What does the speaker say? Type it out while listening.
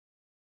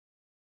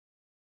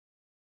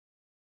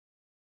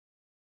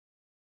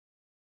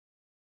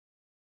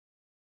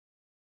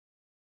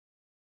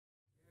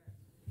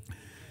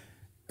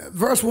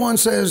Verse 1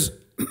 says,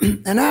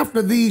 and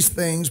after these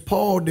things,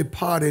 Paul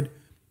departed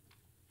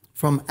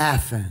from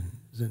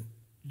Athens. And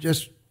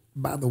just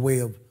by the way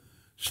of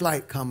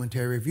slight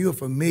commentary, if you're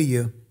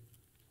familiar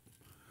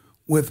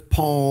with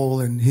Paul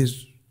and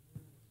his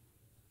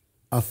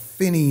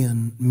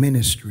Athenian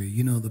ministry,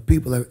 you know, the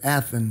people of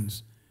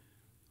Athens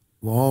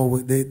were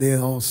always, they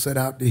all set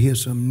out to hear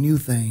some new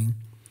thing.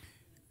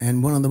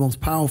 And one of the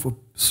most powerful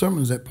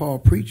sermons that Paul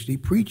preached, he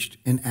preached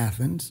in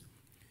Athens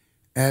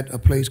at a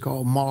place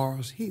called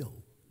Mars Hill.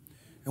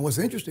 And what's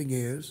interesting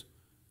is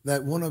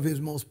that one of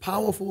his most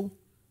powerful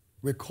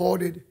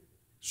recorded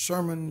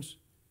sermons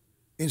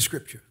in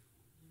Scripture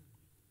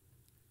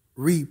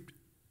reaped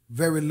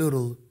very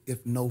little,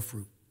 if no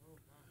fruit.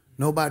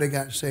 Nobody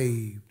got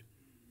saved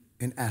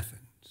in Athens.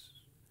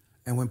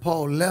 And when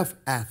Paul left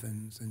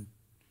Athens, and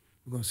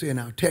we're going to see in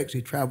our text,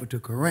 he traveled to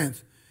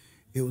Corinth,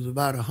 it was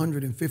about a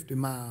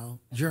 150-mile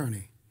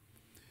journey.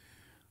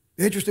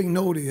 The interesting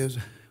note is,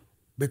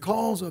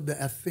 because of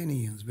the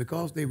Athenians,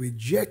 because they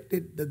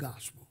rejected the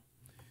gospel,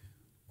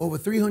 over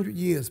 300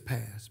 years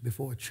passed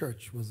before a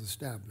church was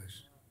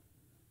established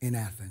in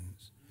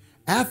Athens.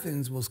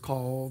 Athens was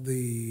called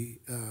the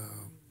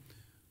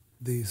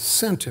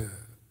center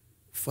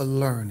for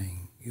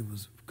learning. It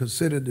was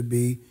considered to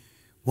be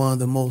one of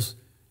the most,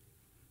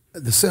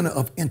 the center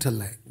of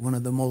intellect, one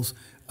of the most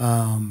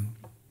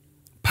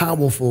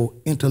powerful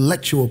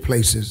intellectual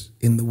places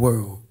in the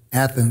world.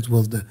 Athens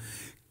was the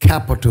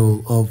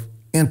capital of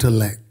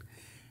intellect.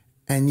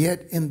 And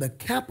yet in the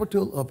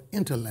capital of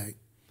intellect,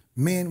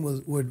 men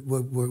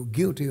were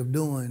guilty of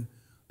doing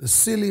the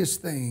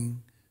silliest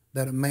thing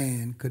that a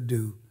man could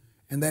do.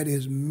 And that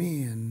is,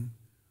 men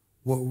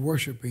were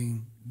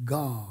worshiping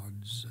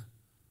gods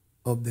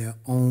of their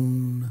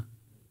own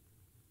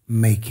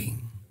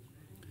making.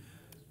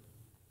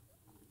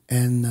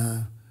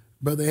 And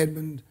Brother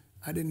Edmund,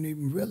 I didn't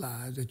even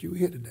realize that you were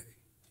here today.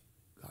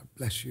 God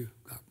bless you.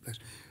 God bless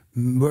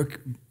you.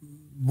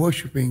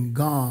 Worshiping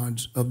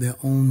gods of their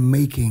own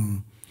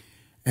making.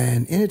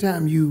 And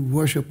anytime you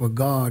worship a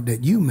god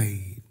that you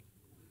made,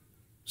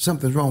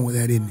 something's wrong with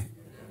that, isn't it?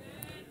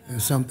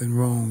 There's something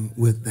wrong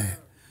with that.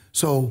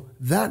 So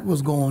that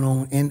was going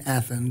on in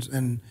Athens.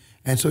 And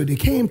so they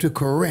came to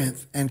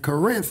Corinth, and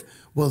Corinth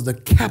was the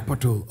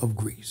capital of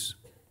Greece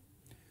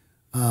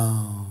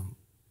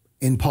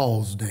in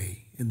Paul's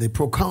day. The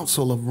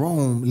proconsul of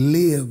Rome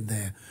lived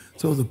there.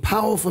 So it was a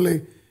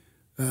powerfully,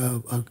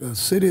 a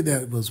city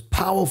that was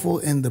powerful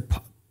in the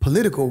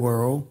political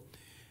world,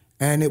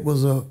 and it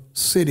was a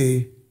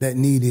city that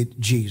needed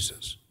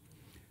Jesus.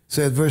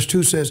 Says, verse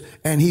 2 says,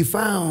 and he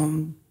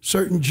found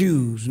certain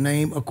Jews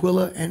named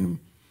Aquila and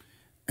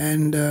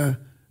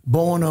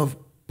born of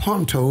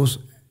Pontus,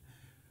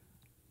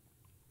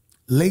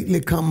 lately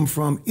come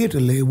from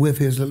Italy with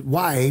his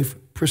wife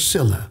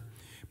Priscilla,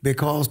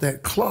 because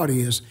that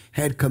Claudius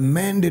had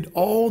commanded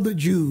all the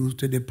Jews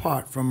to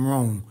depart from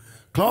Rome.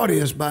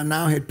 Claudius by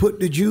now had put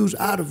the Jews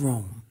out of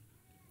Rome.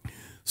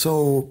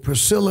 So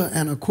Priscilla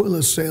and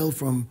Aquila sailed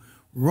from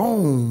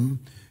Rome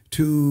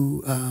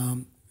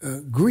to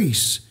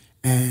Greece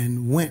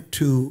and went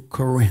to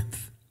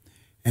Corinth.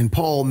 And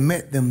Paul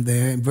met them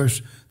there. And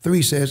verse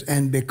 3 says,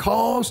 and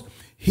because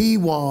he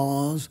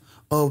was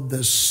of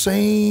the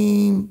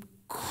same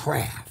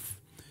craft,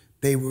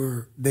 they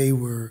were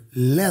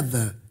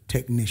leather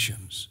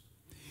technicians,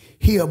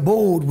 he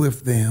abode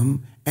with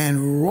them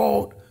and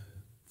wrought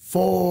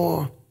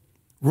for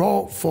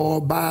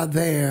by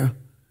their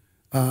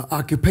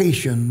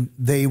occupation,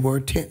 they were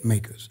tent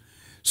makers.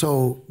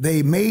 So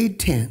they made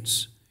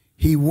tents.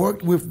 He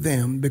worked with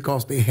them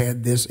because they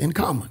had this in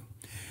common.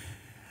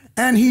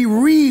 And he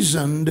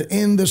reasoned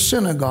in the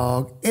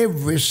synagogue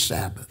every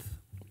Sabbath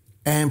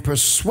and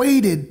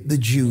persuaded the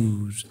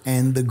Jews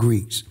and the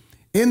Greeks.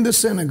 In the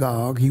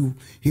synagogue,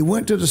 he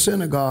went to the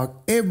synagogue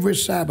every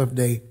Sabbath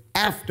day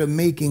after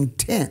making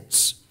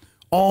tents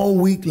all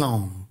week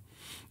long,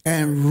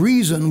 and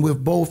reasoned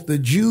with both the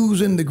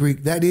Jews and the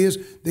Greek, that is,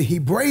 the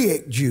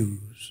Hebraic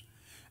Jews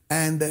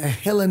and the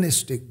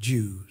Hellenistic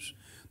Jews.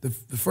 The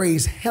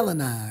phrase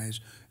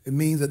Hellenized, it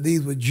means that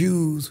these were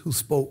Jews who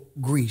spoke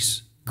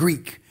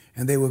Greek,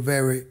 and they were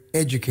very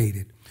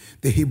educated.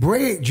 The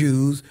Hebraic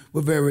Jews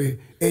were very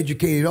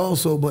educated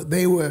also, but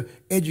they were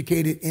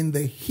educated in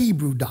the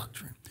Hebrew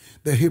doctrine.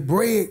 The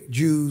Hebraic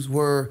Jews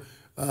were,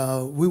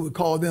 we would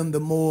call them the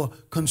more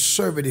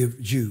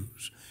conservative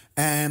Jews,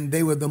 and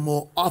they were the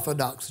more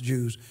orthodox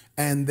Jews,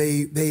 and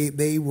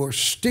they were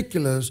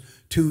sticklers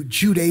to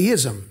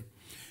Judaism.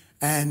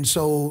 And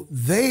so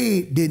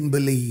they didn't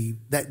believe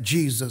that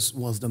Jesus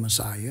was the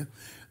Messiah.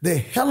 The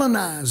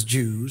Hellenized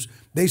Jews,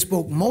 they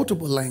spoke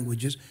multiple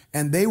languages,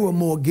 and they were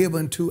more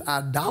given to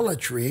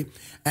idolatry,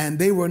 and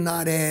they were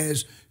not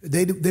as,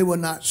 they were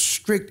not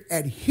strict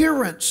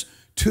adherents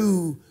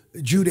to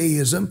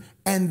Judaism,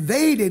 and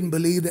they didn't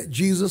believe that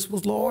Jesus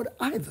was Lord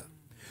either.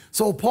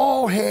 So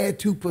Paul had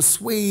to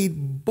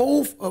persuade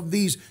both of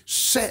these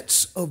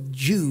sets of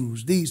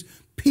Jews, these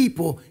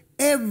people,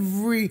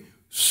 every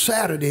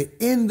Saturday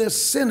in the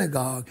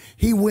synagogue,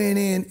 he went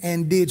in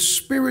and did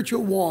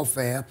spiritual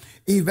warfare,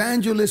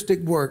 evangelistic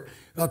work,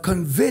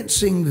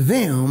 convincing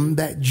them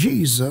that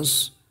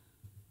Jesus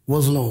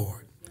was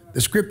Lord.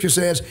 The scripture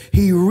says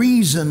he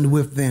reasoned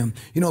with them.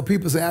 You know,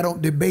 people say, I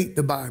don't debate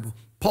the Bible.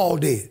 Paul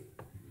did.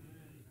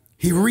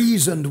 He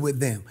reasoned with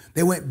them.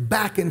 They went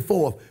back and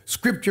forth,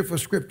 scripture for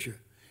scripture.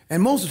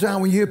 And most of the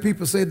time when you hear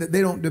people say that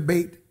they don't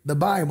debate the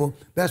Bible,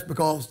 that's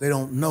because they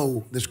don't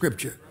know the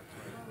scripture.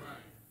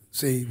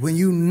 See, when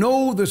you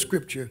know the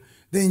scripture,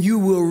 then you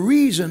will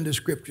reason the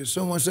scripture.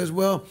 Someone says,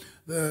 well,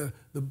 the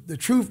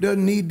truth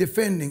doesn't need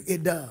defending.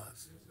 It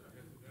does.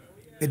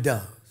 It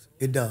does.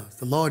 It does.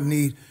 The Lord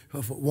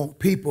want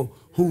people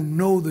who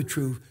know the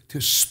truth to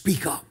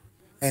speak up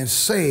and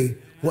say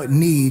what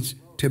needs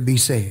to be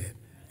said.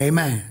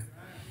 Amen.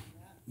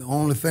 The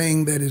only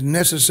thing that is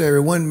necessary,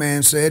 one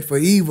man said, for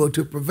evil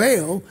to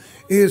prevail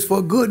is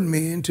for good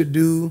men to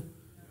do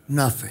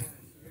nothing,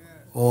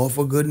 or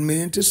for good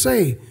men to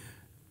say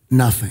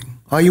nothing.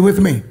 Are you with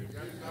me?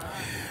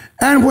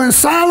 And when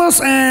Silas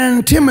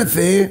and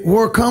Timothy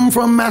were come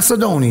from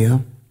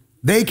Macedonia,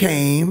 they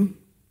came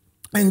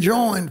and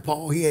joined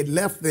Paul. He had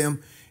left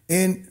them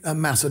in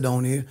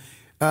Macedonia.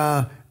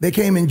 They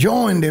came and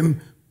joined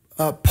him.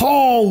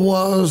 Paul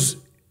was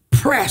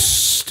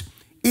pressed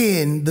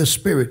in the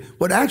spirit.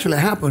 What actually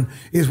happened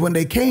is when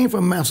they came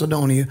from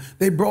Macedonia,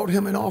 they brought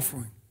him an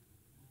offering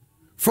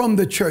from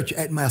the church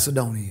at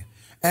Macedonia.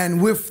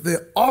 And with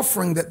the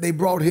offering that they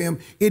brought him,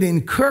 it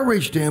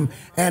encouraged him.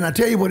 And I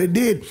tell you what it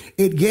did.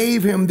 It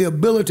gave him the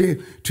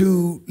ability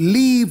to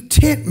leave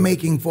tent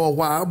making for a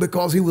while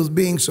because he was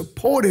being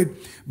supported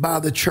by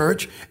the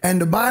church.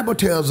 And the Bible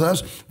tells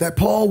us that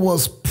Paul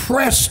was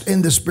pressed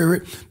in the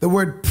spirit. The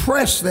word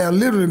pressed there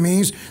literally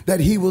means that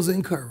he was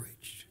encouraged.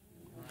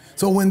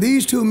 So when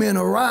these two men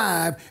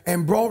arrived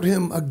and brought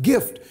him a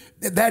gift,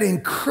 that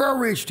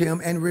encouraged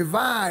him and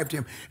revived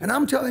him. And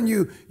I'm telling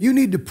you, you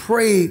need to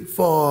pray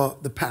for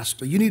the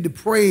pastor. You need to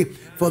pray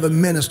for the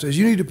ministers.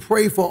 You need to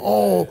pray for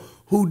all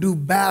who do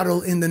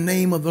battle in the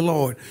name of the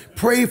Lord.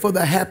 Pray for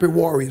the happy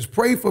warriors.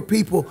 Pray for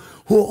people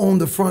who are on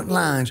the front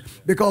lines.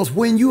 Because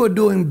when you are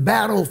doing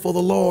battle for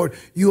the Lord,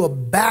 you are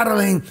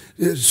battling.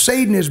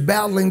 Satan is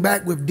battling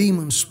back with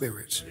demon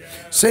spirits.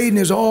 Satan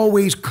is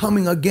always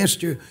coming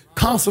against you,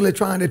 constantly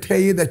trying to tell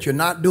you that you're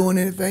not doing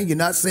anything, you're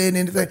not saying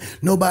anything,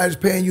 nobody's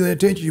paying you any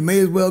attention, you may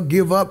as well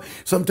give up.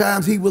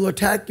 Sometimes he will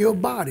attack your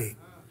body.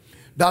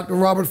 Dr.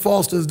 Robert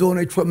Foster is doing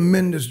a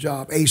tremendous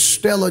job, a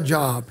stellar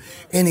job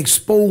in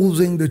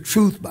exposing the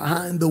truth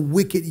behind the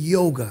wicked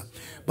yoga.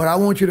 But I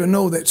want you to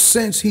know that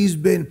since he's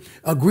been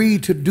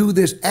agreed to do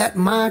this at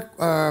my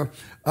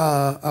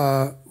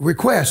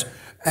request,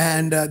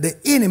 and the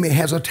enemy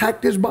has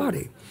attacked his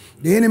body.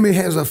 The enemy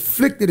has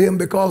afflicted him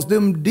because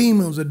them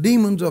demons, the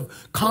demons of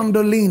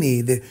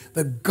Kundalini,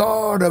 the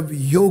god of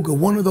yoga,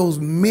 one of those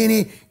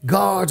many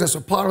gods that's a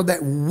part of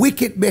that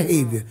wicked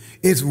behavior.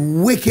 It's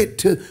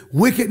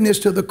wickedness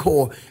to the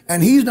core.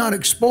 And he's not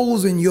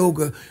exposing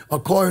yoga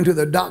according to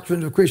the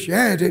doctrines of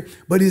Christianity,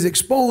 but he's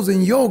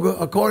exposing yoga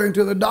according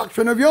to the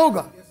doctrine of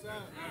yoga.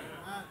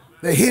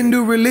 The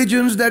Hindu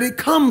religions that it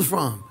comes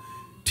from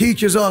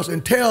teaches us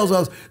and tells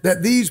us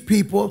that these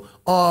people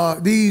are,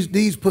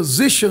 these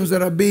positions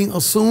that are being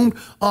assumed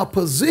are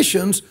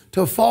positions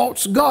to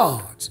false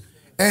gods.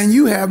 And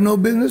you have no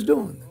business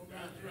doing them.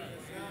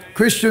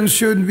 Christians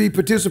shouldn't be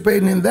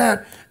participating in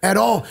that at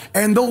all.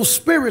 And those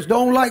spirits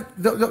don't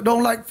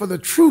like for the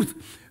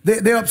truth.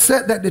 They're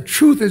upset that the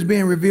truth is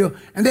being revealed,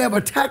 and they have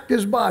attacked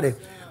this body,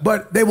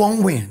 but they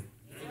won't win.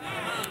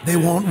 They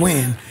won't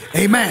win.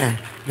 Amen.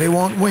 They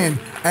won't win.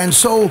 And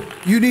so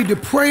you need to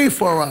pray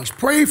for us.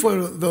 Pray for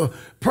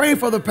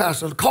the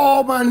pastor.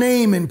 Call my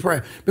name in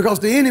prayer, because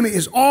the enemy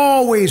is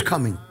always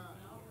coming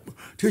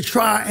to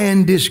try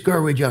and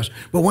discourage us.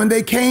 But when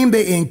they came,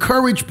 they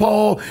encouraged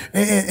Paul,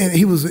 and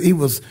he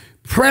was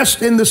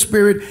pressed in the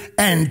spirit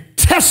and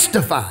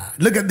testified.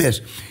 Look at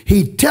this.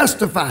 He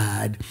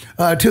testified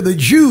to the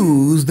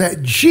Jews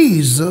that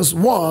Jesus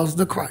was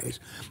the Christ.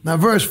 Now,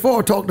 verse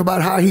 4 talked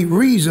about how he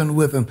reasoned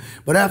with them.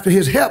 But after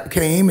his help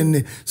came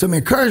and some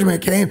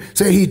encouragement came,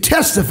 said he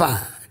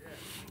testified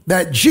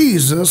that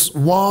Jesus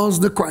was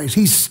the Christ.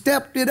 He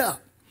stepped it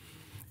up,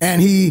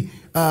 and he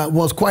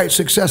was quite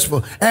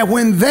successful. And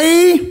when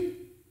they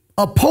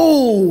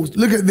opposed,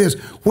 look at this,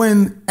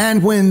 when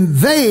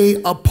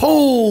they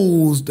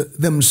opposed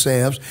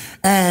themselves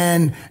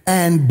and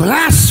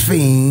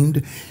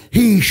blasphemed,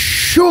 he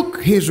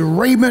shook his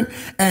raiment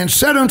and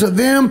said unto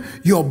them,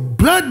 your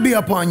blood be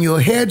upon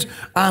your heads.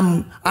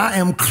 I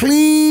am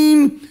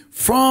clean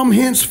from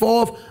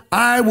henceforth.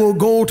 I will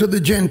go to the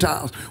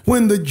Gentiles.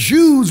 When the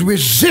Jews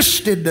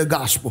resisted the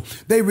gospel,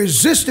 they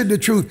resisted the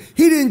truth,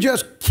 he didn't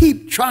just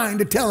keep trying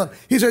to tell them.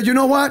 He said, you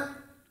know what?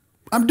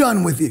 I'm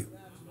done with you.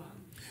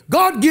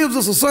 God gives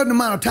us a certain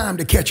amount of time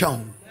to catch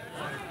on.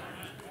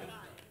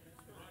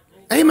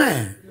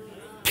 Amen.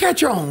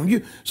 Catch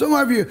on. Some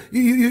of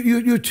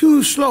you're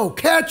too slow.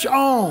 Catch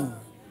on.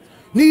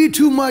 Need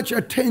too much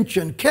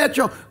attention. Catch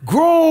on.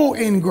 Grow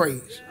in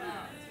grace.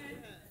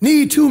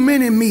 need too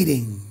many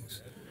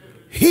meetings.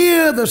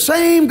 Hear the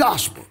same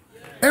gospel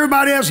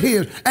everybody else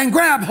hears and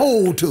grab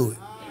hold to it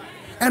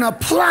and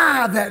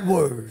apply that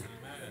word.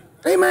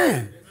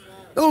 Amen.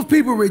 Those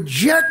people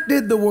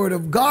rejected the word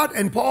of God,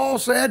 and Paul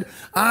said,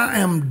 I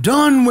am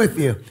done with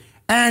you.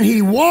 And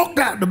he walked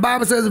out, the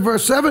Bible says in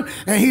verse 7,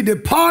 and he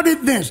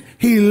departed thence.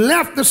 He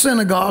left the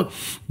synagogue,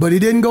 but he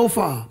didn't go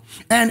far,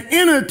 and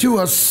entered to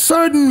a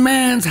certain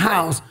man's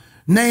house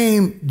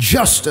named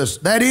Justus.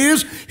 That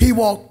is, he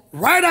walked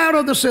right out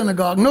of the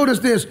synagogue. Notice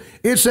this,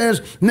 it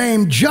says,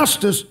 named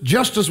Justus.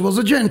 Justus was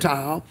a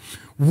Gentile,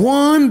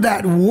 one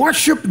that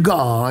worshiped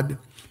God,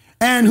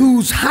 and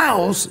whose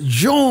house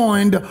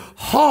joined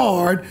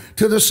hard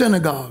to the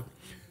synagogue.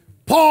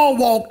 Paul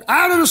walked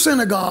out of the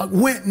synagogue,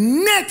 went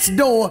next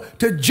door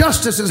to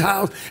Justus's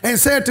house, and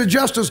said to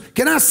Justus,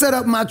 can I set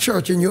up my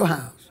church in your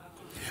house?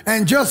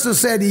 And Justus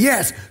said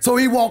yes. So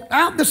he walked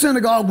out the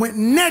synagogue, went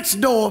next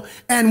door,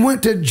 and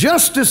went to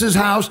Justus's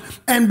house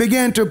and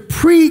began to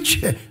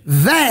preach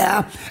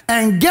there.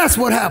 And guess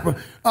what happened?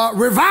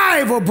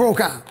 Revival broke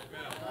out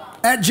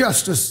at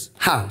Justus's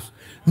house,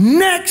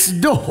 next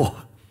door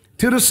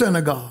to the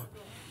synagogue.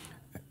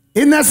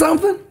 Isn't that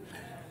something?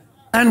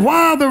 And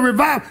while the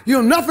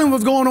revival, nothing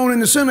was going on in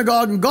the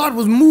synagogue, and God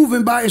was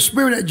moving by his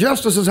spirit at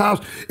Justus's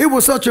house. It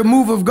was such a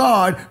move of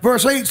God.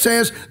 Verse 8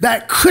 says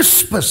that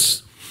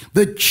Crispus,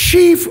 the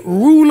chief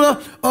ruler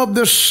of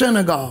the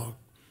synagogue,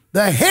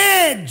 the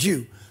head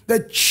Jew, the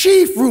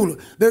chief ruler,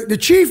 the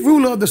chief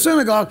ruler of the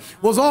synagogue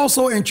was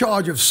also in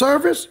charge of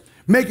service,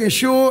 making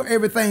sure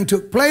everything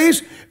took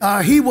place.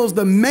 He was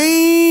the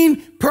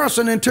main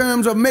person in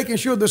terms of making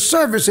sure the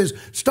services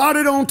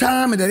started on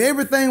time and that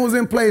everything was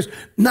in place.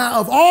 Now,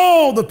 of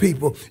all the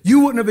people, you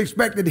wouldn't have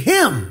expected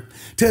him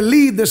to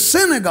leave the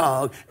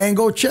synagogue and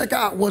go check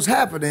out what's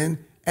happening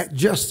at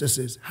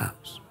Justus's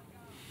house.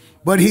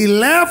 But he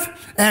left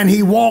and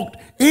he walked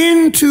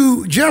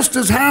into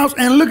Justus's house,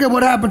 and look at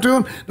what happened to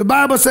him. The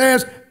Bible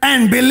says,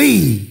 and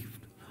believed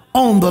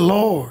on the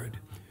Lord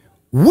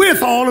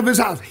with all of his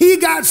house. He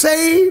got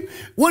saved,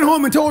 went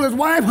home and told his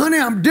wife, honey,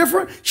 I'm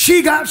different.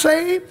 She got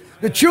saved.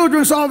 The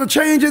children saw the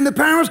change in the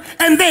parents,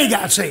 and they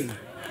got saved.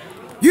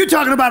 You're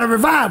talking about a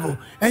revival,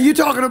 and you're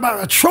talking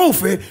about a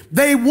trophy.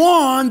 They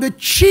won the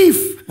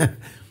chief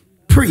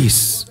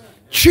priest,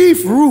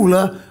 chief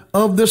ruler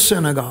of the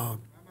synagogue.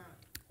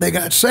 They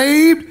got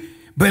saved,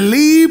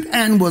 believed,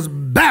 and was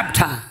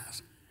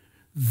baptized.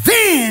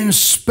 Then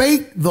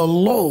spake the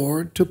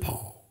Lord to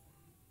Paul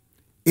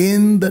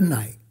in the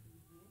night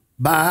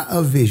by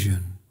a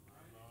vision.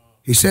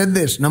 He said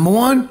this, number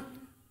one,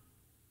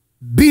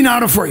 be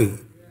not afraid.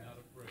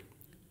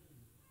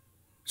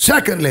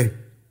 Secondly,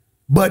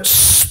 but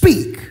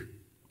speak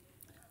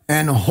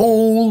and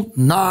hold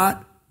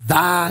not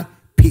thy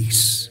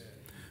peace.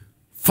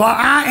 For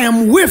I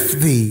am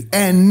with thee,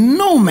 and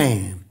no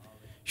man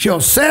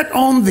shall set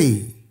on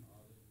thee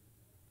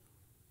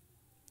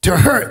to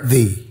hurt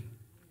thee.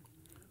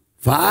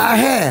 For I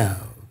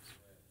have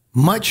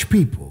much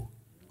people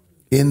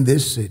in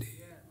this city.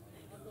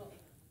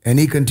 And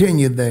he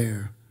continued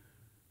there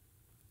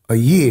 1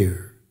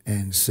 year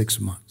and 6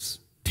 months,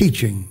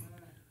 teaching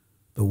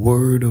the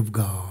word of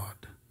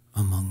God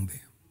among them.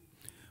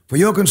 For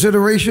your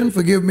consideration,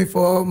 forgive me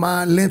for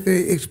my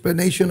lengthy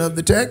explanation of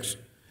the text.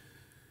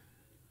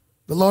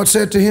 The Lord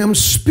said to him,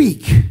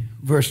 speak,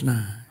 verse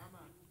 9,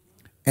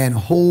 and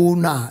hold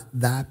not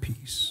thy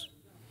peace.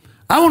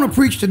 I want to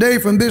preach today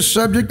from this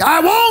subject. I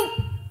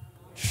won't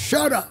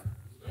shut up.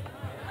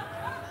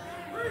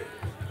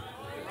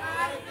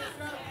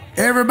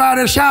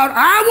 Everybody shout,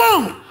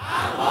 I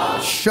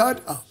won't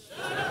shut up.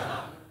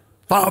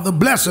 Father,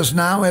 bless us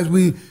now as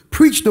we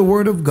preach the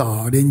word of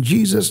God. In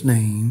Jesus'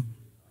 name,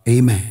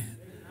 amen.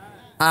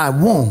 I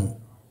won't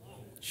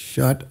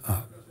shut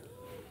up.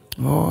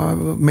 Or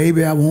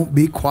maybe I won't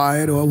be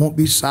quiet, or I won't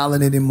be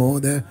silent anymore.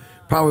 There are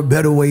probably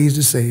better ways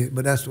to say it,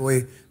 but that's the way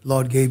the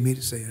Lord gave me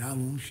to say it. I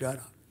won't shut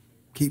up.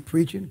 Keep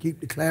preaching, keep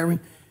declaring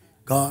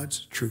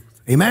God's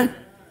truth. Amen?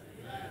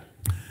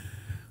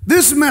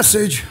 This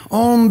message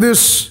on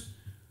this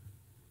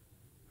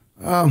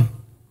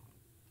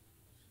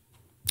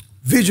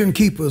Vision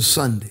Keepers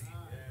Sunday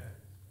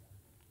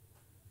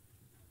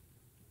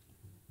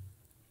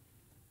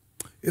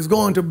is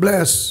going to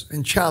bless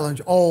and challenge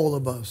all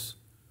of us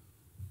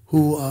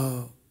who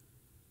are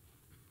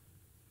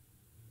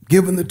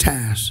given the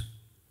task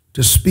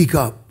to speak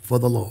up for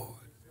the Lord.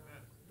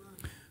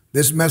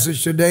 This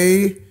message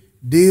today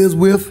deals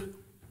with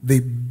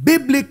the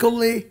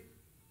biblically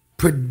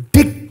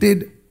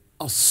predicted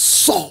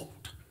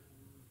assault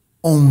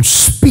on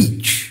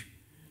speech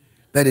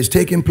that is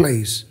taking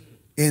place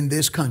in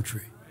this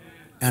country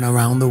and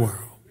around the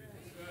world.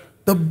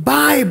 The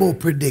Bible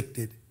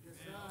predicted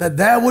that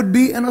there would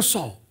be an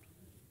assault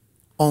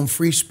on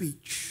free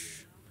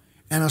speech,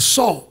 an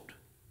assault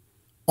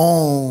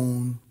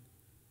on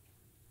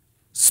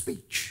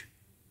speech,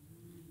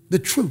 the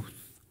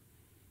truth.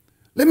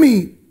 Let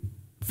me,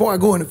 before I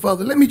go any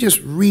further, let me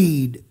just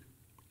read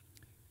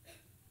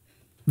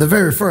the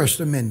very first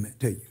amendment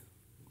to you.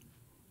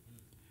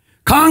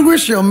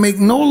 Congress shall make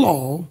no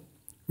law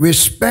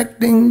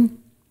respecting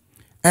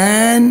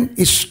an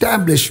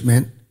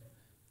establishment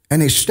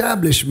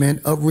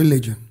of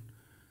religion.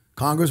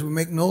 Congress will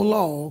make no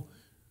law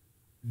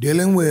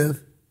dealing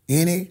with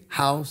any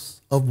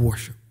house of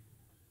worship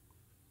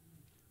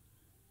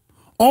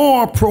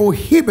or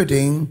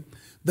prohibiting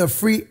the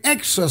free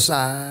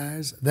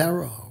exercise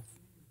thereof,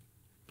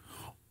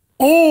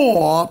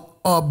 or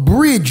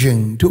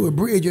abridging, to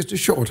abridge is to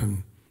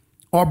shorten,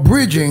 or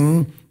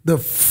abridging the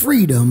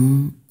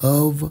freedom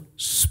of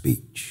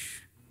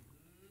speech.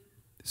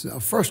 This is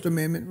our First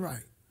Amendment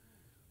right.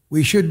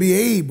 We should be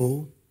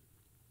able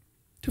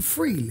to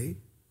freely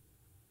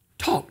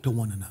talk to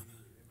one another,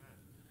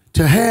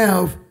 to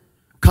have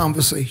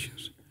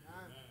conversations.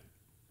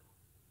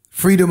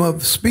 Freedom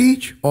of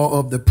speech or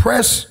of the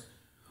press,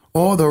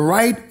 or the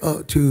right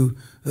to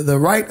the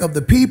right of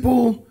the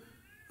people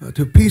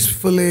to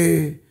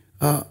peacefully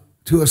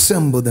to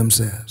assemble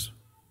themselves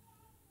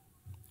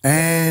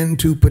and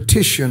to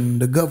petition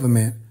the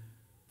government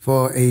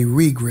for a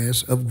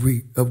regress of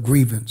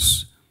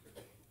grievance.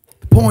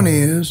 The point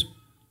is,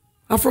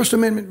 our First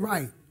Amendment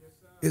right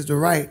is the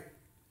right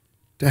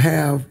to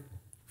have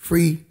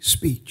free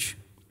speech.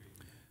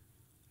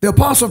 The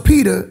Apostle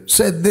Peter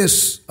said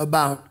this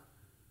about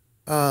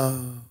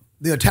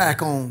the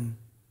attack on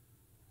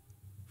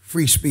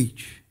free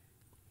speech.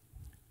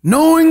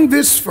 Knowing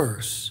this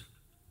first,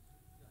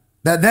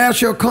 that there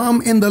shall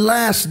come in the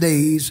last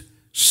days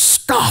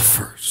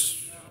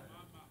scoffers,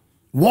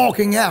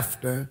 walking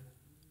after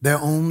their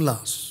own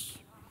lusts.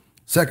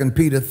 2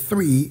 Peter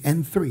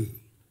 3:3.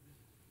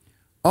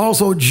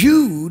 Also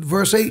Jude,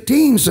 verse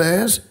 18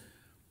 says,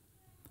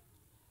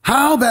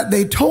 how that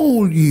they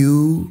told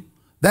you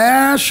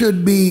there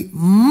should be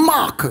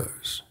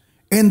mockers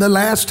in the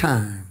last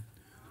time,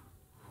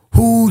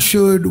 who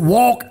should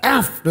walk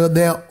after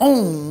their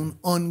own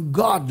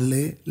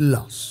ungodly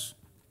lusts.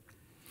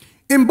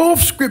 In both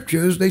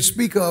scriptures, they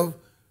speak of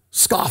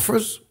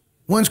scoffers.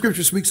 One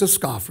scripture speaks of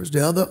scoffers,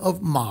 the other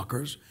of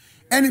mockers,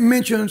 and it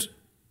mentions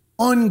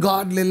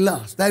ungodly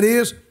lust. That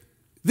is,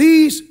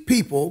 these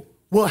people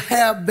will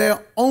have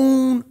their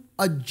own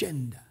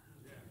agenda.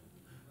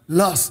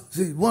 Lust.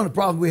 See, one of the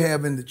problems we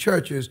have in the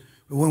church is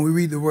when we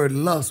read the word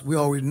lust, we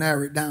always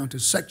narrow it down to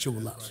sexual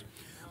lust.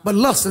 But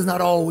lust is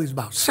not always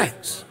about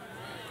sex.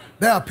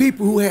 There are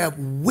people who have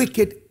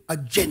wicked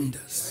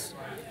agendas,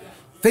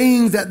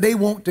 things that they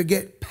want to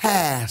get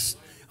passed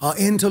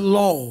into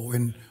law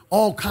and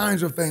all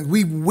kinds of things.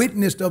 We've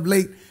witnessed of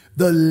late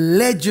the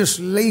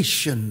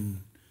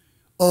legislation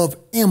of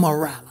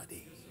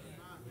immorality.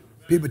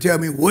 People tell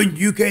me, well,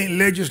 you can't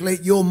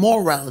legislate your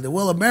morality.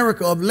 Well,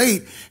 America of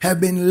late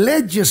have been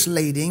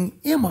legislating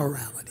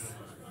immorality.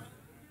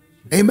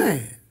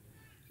 Amen.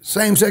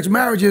 Same-sex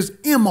marriage is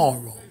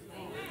immoral.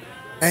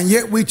 And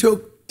yet we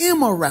took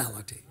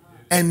immorality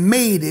and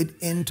made it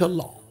into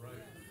law.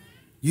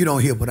 You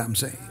don't hear what I'm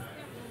saying.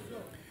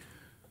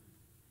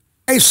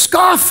 A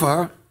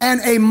scoffer and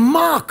a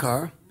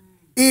mocker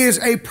is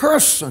a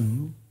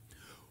person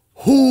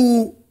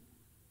who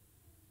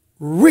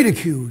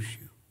ridicules you.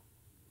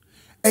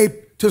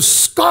 To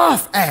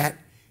scoff at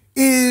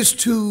is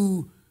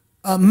to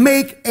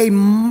make a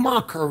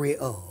mockery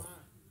of.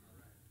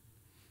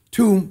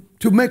 To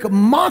make a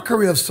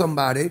mockery of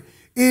somebody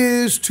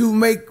is to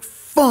make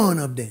fun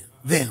of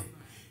them.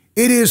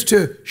 It is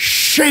to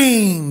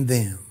shame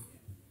them.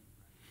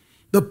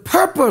 The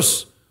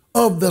purpose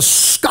of the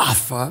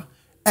scoffer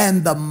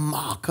and the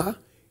mocker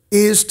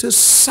is to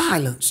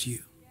silence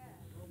you.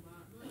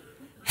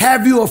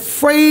 Have you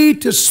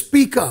afraid to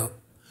speak up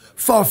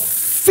for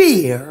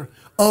fear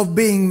of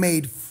being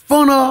made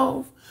fun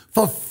of,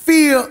 for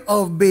fear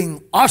of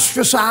being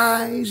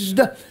ostracized,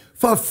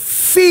 for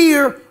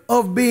fear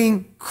of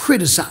being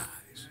criticized?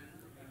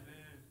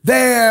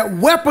 Their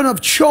weapon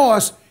of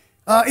choice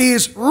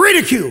is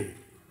ridicule.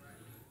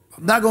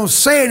 I'm not going to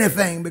say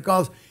anything,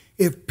 because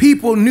if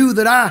people knew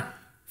that I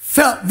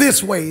felt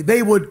this way,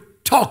 they would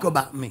talk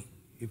about me.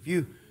 If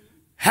you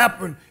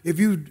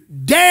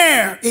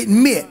dare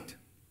admit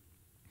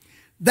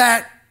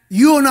that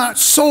you're not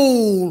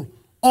sold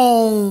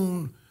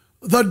on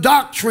the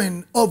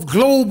doctrine of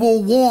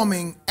global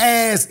warming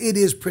as it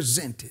is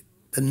presented,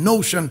 the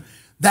notion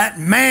that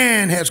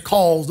man has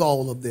caused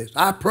all of this.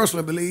 I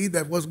personally believe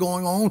that what's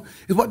going on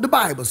is what the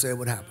Bible said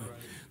would happen.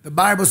 The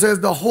Bible says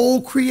the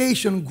whole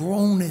creation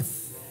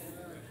groaneth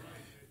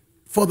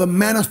for the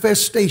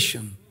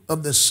manifestation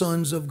of the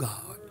sons of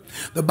God.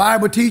 The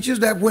Bible teaches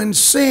that when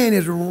sin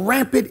is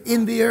rampant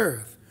in the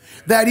earth,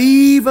 that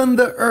even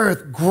the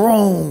earth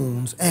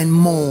groans and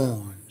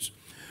mourns.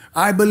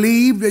 I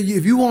believe that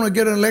if you want to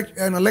get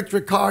an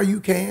electric car,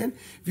 you can.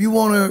 If you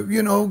want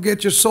to,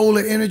 get your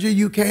solar energy,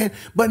 you can.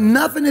 But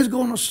nothing is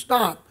going to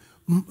stop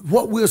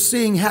what we're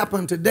seeing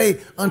happen today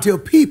until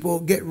people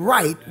get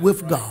right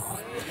with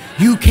God.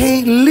 You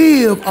can't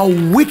live a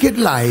wicked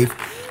life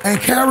and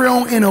carry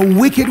on in a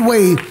wicked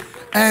way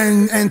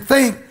and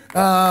think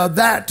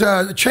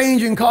that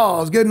changing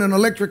cars, getting an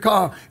electric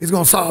car is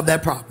going to solve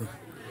that problem.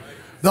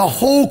 The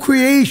whole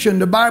creation,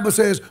 the Bible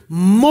says,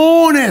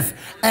 mourneth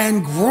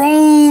and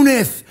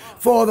groaneth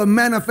for the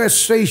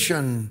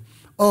manifestation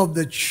of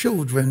the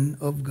children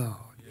of God.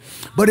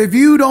 But if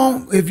you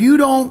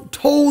don't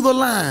toe the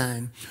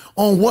line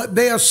on what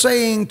they are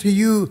saying to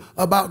you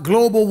about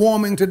global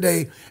warming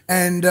today,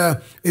 and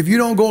if you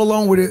don't go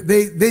along with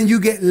it, then you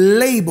get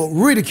labeled,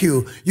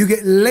 ridiculed. You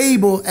get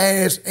labeled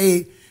as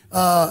a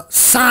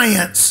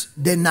science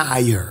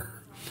denier.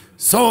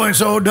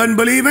 So-and-so doesn't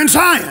believe in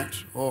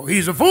science, or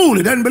he's a fool,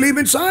 he doesn't believe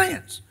in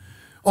science.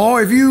 Or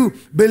if you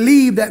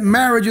believe that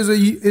marriage is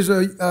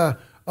a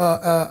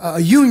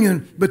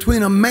union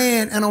between a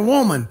man and a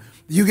woman,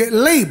 you get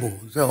labeled.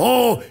 So,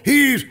 oh,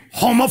 he's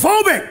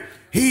homophobic.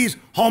 He's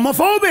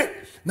homophobic.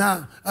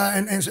 Now,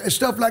 and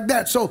stuff like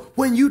that. So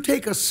when you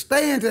take a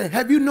stand,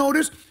 have you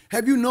noticed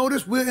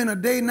we're in a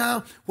day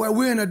now where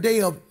we're in a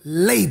day of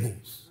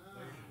labels.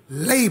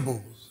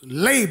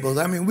 Labels.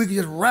 I mean, we can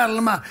just rattle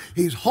them out.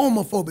 He's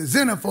homophobic,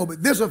 xenophobic,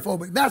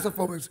 thisophobic,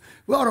 thatsophobic.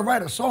 We ought to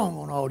write a song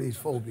on all these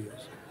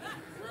phobias.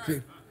 See?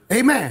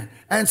 Amen.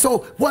 And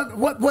so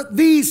what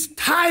these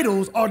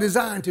titles are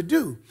designed to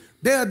do,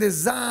 they're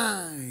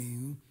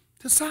designed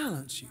to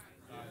silence you.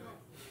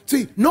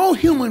 See, no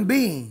human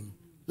being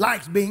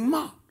likes being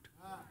mocked.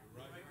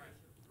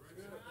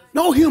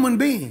 No human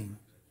being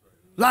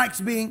likes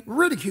being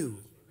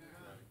ridiculed.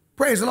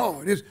 Praise the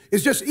Lord.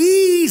 It's just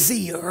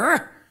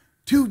easier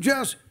to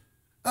just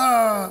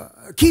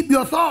keep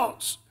your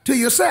thoughts to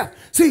yourself.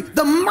 See,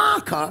 the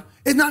mocker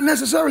is not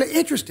necessarily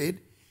interested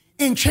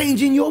in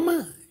changing your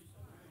mind.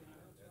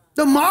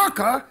 The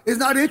mocker is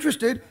not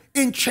interested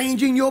in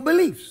changing your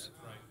beliefs.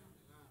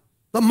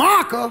 The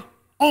mocker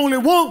only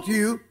wants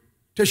you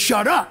to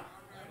shut up.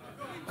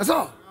 That's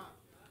all.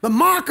 The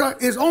mocker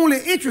is only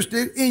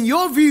interested in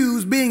your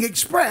views being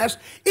expressed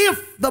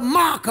if the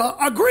mocker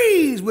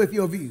agrees with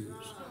your views.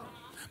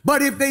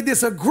 But if they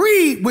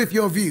disagree with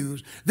your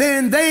views,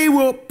 then they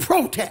will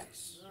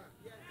protest.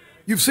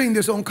 You've seen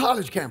this on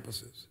college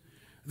campuses.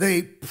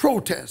 They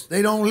protest.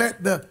 They don't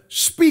let the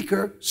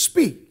speaker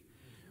speak.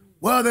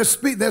 Well, the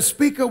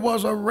speaker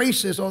was a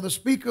racist, or the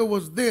speaker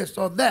was this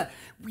or that.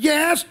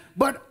 Yes,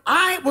 but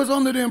I was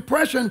under the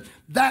impression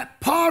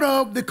that part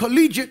of the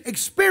collegiate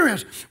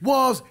experience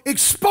was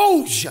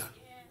exposure.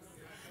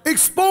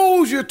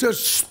 Exposure to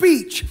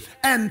speech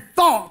and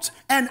thoughts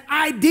and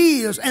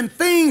ideas and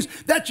things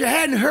that you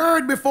hadn't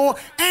heard before,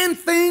 and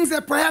things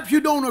that perhaps you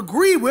don't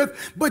agree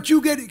with, but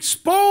you get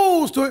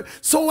exposed to it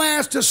so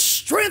as to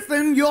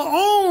strengthen your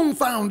own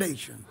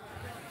foundation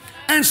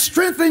and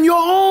strengthen your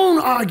own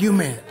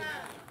argument.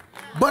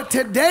 But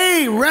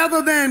today,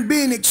 rather than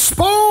being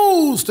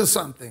exposed to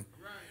something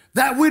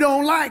that we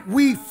don't like,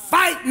 we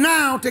fight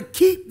now to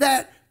keep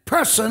that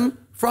person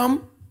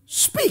from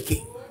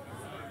speaking.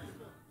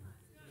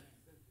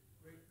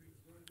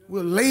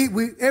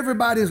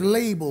 Everybody's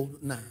labeled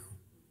now.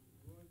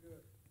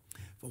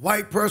 If a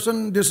white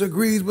person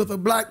disagrees with a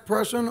black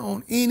person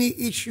on any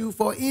issue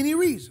for any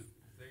reason,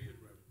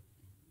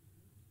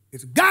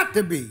 it's got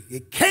to be.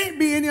 It can't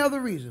be any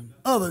other reason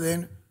other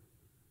than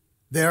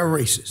they're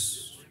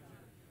racist.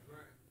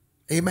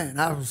 Amen.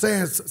 I was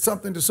saying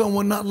something to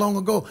someone not long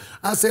ago.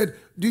 I said,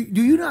 do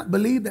you not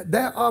believe that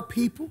there are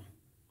people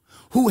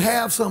who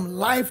have some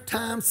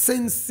lifetime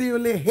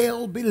sincerely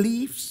held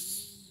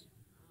beliefs,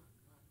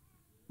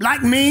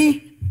 like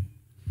me,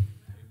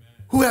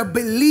 who have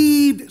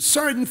believed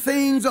certain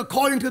things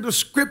according to the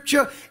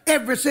scripture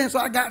ever since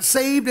I got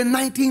saved in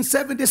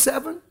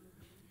 1977?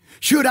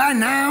 Should I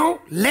now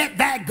let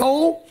that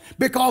go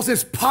because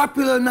it's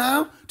popular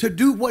now to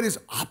do what is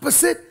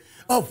opposite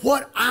of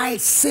what I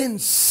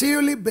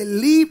sincerely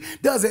believe?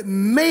 Does it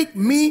make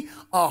me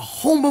a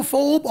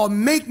homophobe or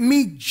make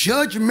me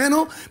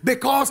judgmental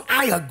because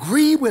I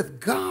agree with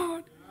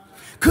God?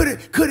 Could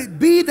it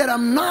be that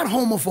I'm not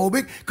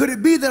homophobic? Could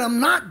it be that I'm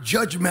not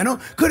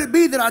judgmental? Could it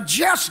be that I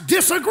just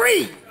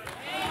disagree?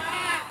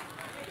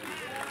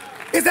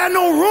 Is there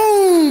no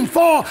room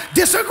for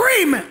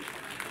disagreement?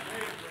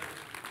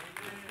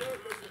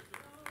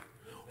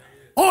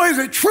 Or is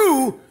it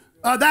true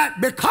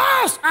that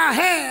because I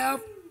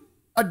have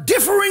a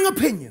differing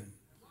opinion,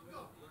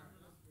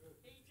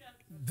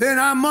 then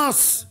I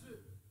must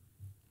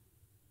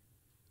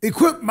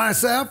equip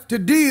myself to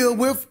deal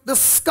with the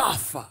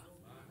scoffer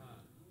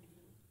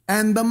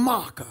and the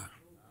mocker?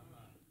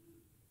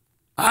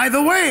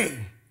 Either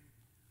way,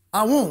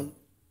 I won't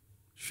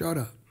shut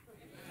up.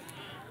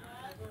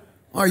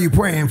 Are you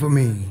praying for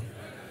me?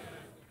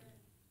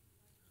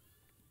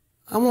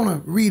 I want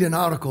to read an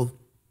article,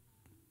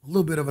 a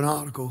little bit of an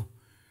article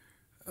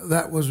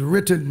that was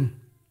written.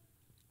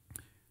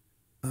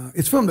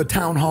 It's from the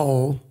Town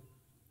Hall,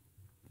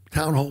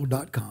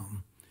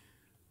 townhall.com,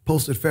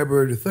 posted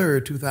February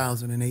 3rd,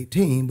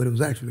 2018, but it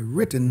was actually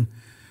written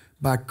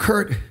by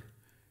Kurt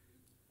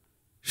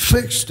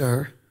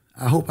Schlichter.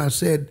 I hope I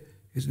said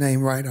his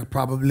name right. I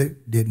probably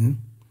didn't.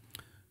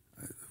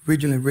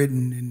 Originally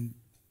written in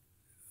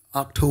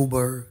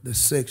October the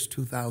 6th,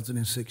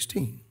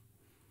 2016.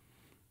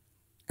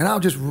 And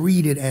I'll just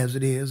read it as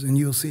it is, and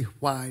you'll see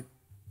why it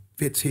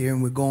fits here,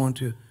 and we're going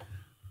to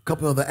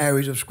couple of the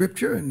areas of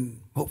scripture,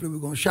 and hopefully we're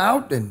going to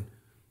shout and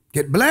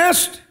get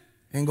blessed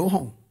and go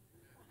home.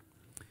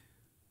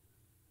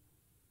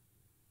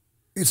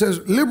 It says,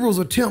 liberals'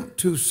 attempt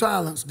to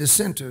silence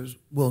dissenters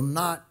will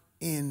not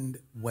end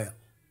well.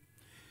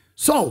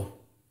 So,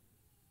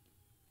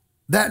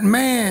 that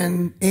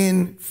man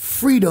in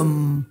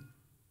freedom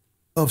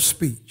of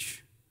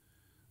speech,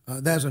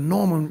 there's a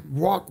Norman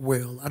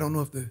Rockwell, I don't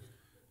know if the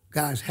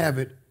guys have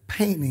it,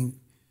 painting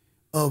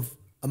of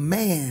a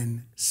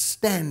man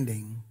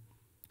standing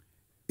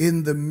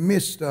in the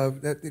midst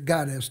of that, the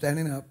guy that's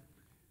standing up,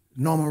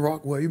 Norman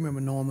Rockwell, you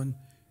remember Norman,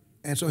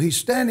 and so he's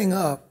standing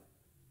up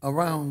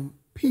around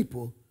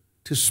people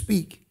to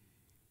speak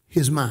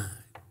his mind.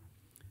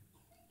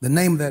 The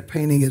name of that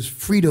painting is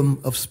Freedom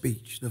of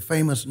Speech, the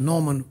famous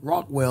Norman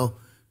Rockwell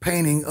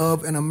painting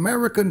of an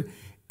American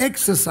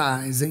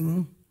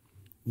exercising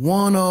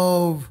one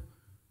of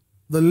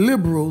the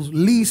liberals'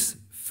 least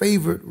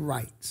favorite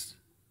rights.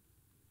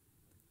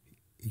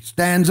 He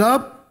stands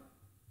up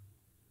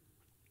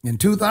in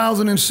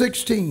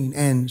 2016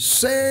 and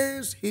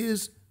says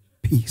his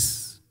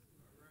piece,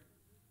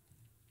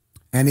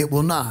 and it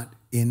will not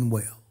end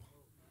well.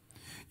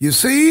 You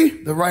see,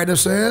 the writer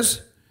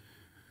says,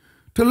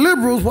 to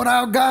liberals, what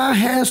our guy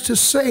has to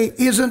say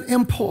isn't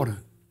important.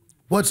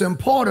 What's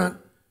important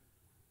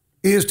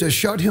is to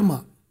shut him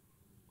up.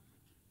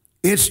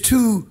 It's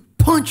to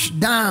punch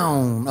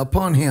down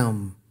upon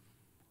him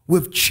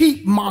with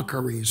cheap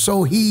mockery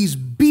so he's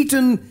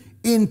beaten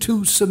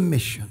into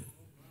submission.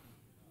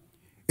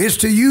 It's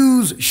to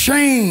use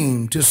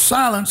shame to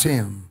silence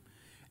him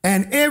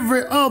and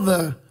every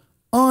other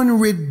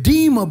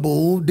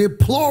unredeemable,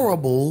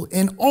 deplorable,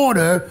 in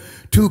order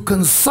to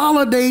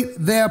consolidate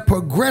their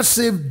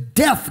progressive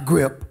death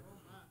grip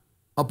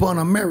upon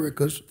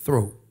America's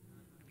throat.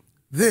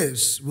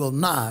 This will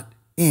not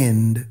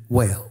end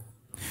well.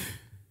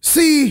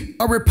 See,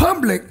 a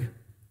republic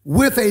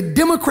with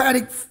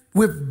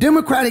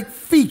democratic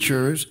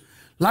features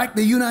like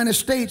the United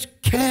States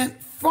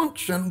can't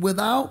function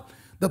without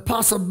the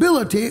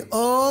possibility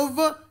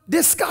of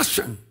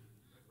discussion.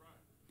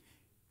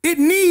 It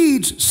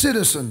needs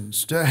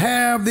citizens to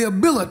have the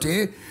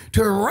ability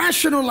to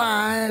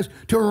rationalize,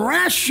 to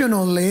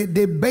rationally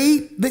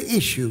debate the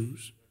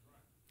issues,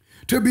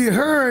 to be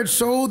heard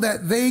so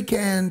that they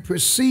can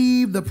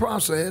perceive the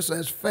process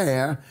as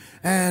fair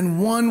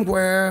and one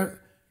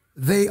where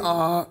they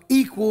are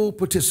equal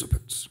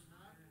participants.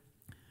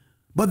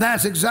 But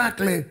that's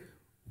exactly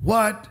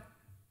what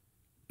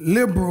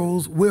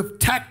liberals with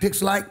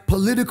tactics like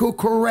political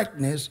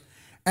correctness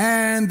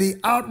and the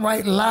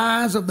outright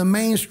lies of the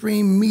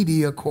mainstream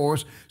media, of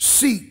course,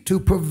 seek to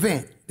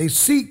prevent. They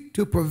seek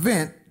to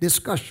prevent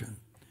discussion.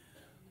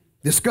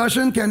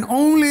 Discussion can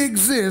only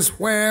exist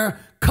where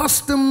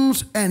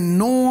customs and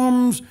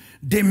norms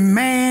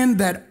demand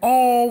that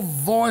all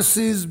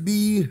voices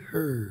be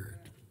heard.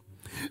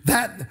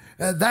 That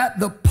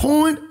the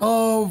point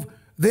of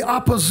the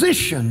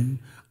opposition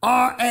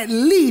are at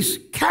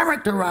least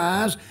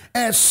characterized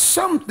as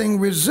something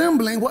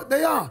resembling what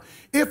they are.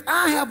 If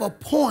I have a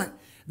point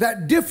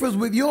that differs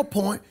with your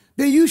point,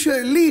 then you should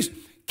at least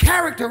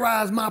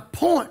characterize my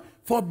point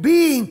for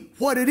being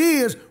what it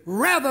is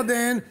rather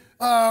than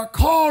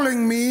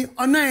calling me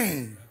a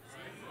name.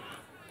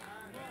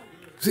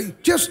 See,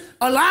 just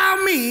allow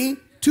me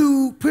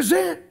to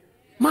present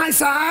my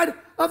side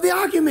of the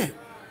argument.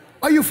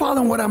 Are you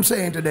following what I'm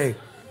saying today?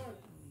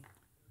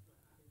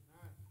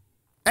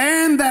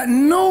 And that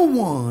no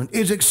one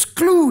is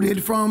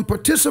excluded from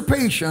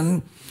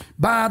participation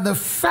by the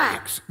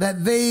facts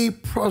that they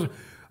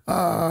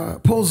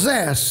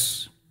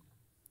possess,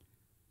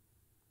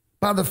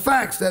 by the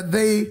facts that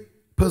they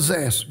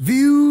possess,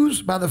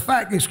 views, by the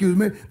fact,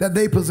 that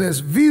they possess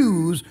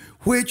views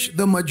which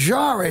the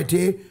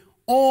majority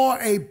or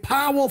a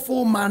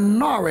powerful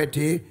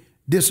minority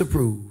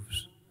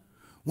disapproves.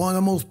 One of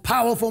the most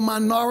powerful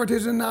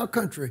minorities in our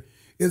country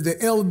is the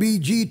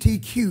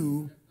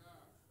LGBTQ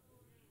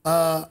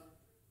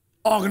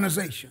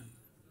organization.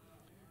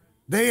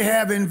 They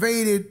have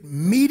invaded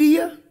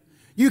media.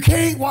 You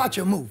can't watch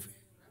a movie.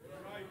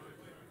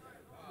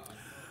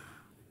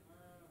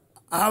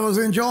 I was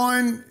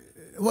enjoying,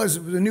 what's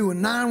the new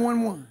one,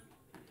 911.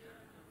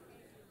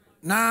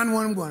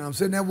 911. I'm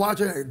sitting there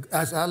watching it.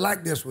 I said, I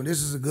like this one.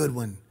 This is a good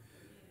one.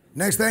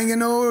 Next thing you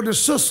know, the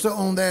sister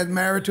on there is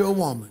married to a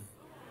woman.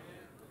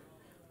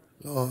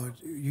 Lord,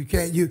 you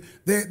can't,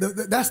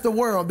 that's the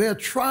world. They're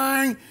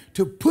trying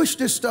to push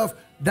this stuff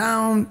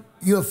down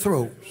your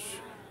throats.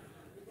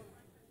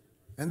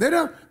 And they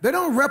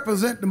don't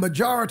represent the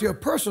majority of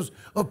persons,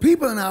 of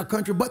people in our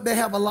country, but they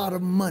have a lot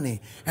of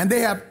money. And they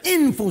have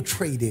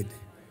infiltrated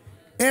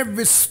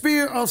every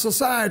sphere of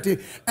society.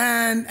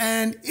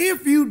 And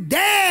if you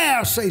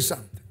dare say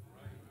something,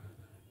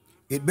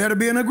 it better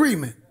be an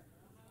agreement,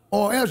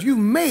 or else you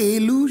may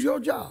lose your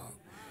job.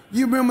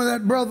 You remember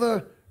that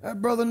brother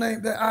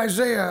named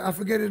Isaiah, I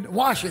forget it,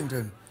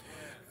 Washington.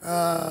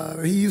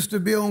 He used to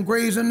be on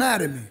Grey's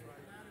Anatomy.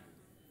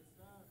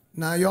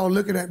 Now y'all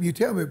looking at me, you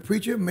tell me,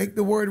 preacher, make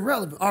the word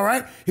relevant. All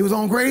right, he was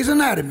on Grey's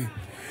Anatomy.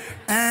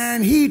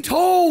 And he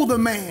told the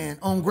man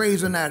on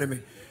Grey's Anatomy,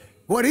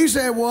 what he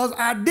said was,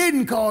 I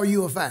didn't call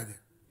you a faggot.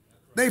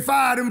 They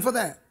fired him for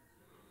that.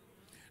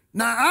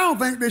 Now, I don't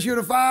think they should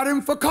have fired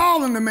him for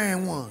calling the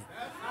man one.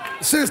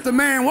 Since the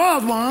man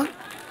was one,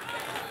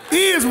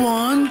 is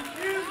one,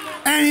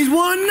 and he's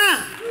one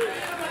now.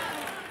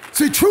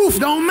 See, truth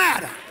don't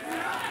matter.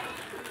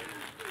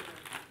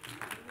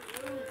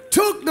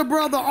 Took the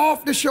brother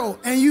off the show,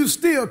 and you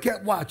still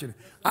kept watching it.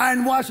 I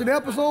hadn't watched an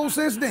episode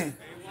since then.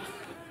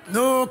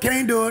 No,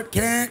 can't do it.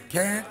 Can't do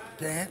it.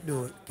 Can't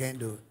do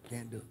it.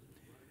 Can't do it.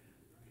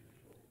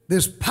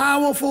 This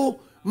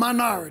powerful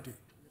minority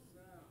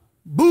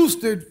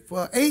boosted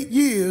for 8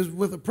 years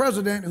with a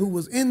president who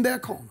was in their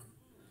corner,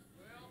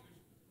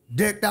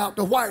 decked out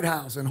the White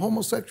House in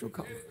homosexual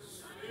colors,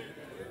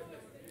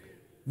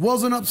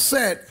 wasn't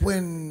upset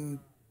when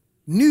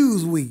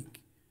Newsweek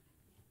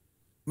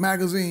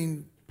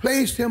magazine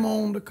placed him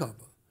on the cover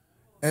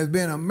as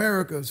being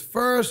America's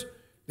first,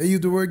 they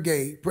used the word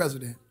gay,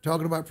 president,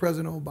 talking about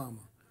President Obama.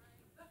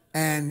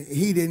 And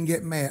he didn't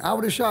get mad. I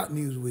would have shot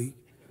Newsweek.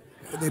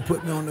 They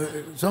put me on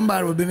the,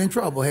 somebody would have been in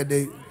trouble had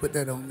they put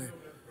that on there.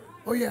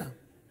 Oh yeah,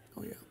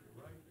 oh yeah.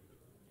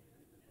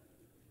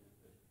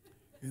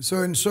 In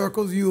certain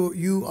circles,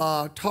 you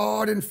are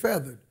tarred and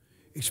feathered,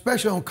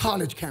 especially on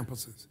college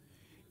campuses,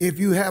 if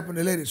you happen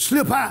to let it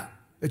slip out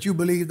that you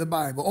believe the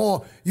Bible,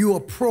 or you are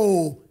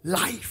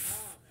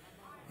pro-life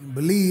and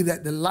believe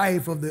that the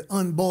life of the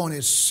unborn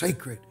is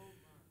sacred.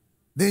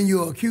 Then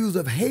you're accused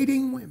of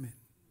hating women.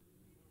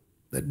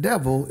 The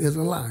devil is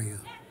a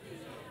liar.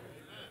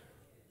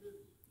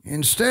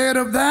 Instead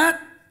of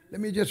that, let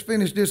me just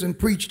finish this and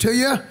preach to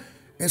you.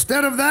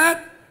 Instead of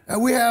that,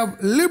 we have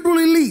liberal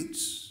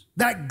elites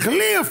that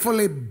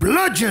gleefully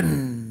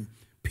bludgeon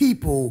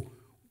people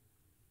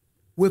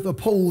with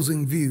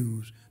opposing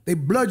views. They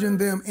bludgeon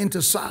them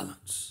into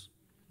silence.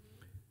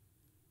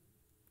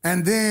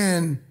 And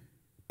then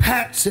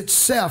pats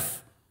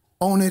itself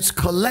on its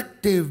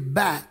collective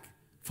back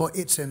for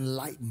its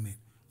enlightenment.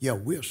 Yeah,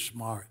 we're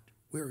smart,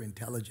 we're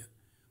intelligent,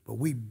 but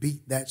we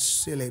beat that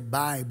silly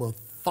Bible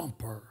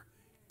thumper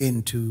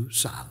into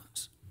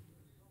silence.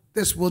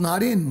 This will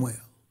not end well.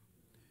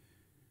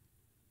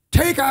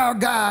 Take our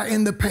guy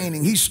in the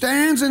painting. He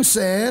stands and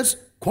says,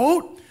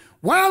 quote,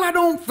 well, I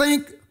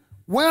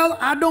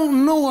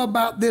don't know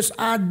about this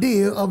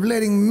idea of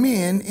letting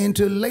men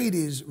into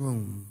ladies'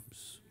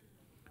 rooms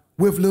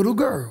with little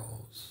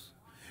girls.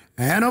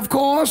 And of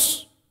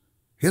course,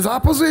 his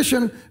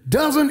opposition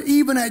doesn't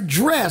even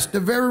address the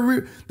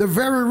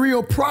very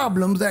real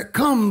problems that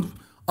come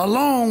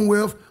along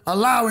with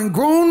allowing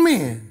grown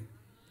men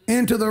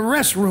into the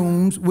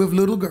restrooms with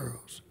little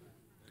girls.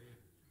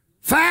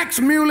 Facts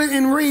merely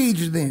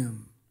enrage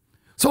them.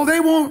 So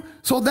there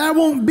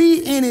won't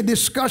be any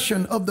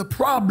discussion of the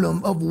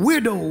problem of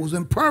widows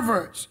and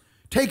perverts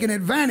taking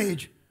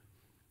advantage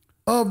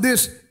of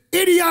this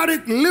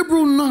idiotic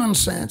liberal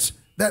nonsense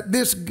that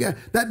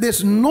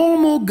this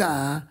normal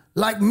guy,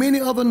 like many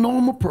other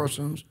normal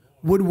persons,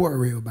 would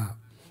worry about.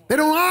 They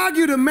don't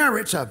argue the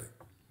merits of it.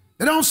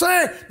 They don't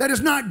say that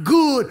it's not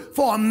good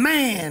for a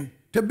man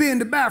to be in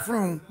the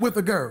bathroom with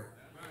a girl,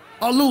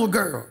 a little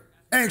girl,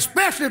 and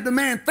especially if the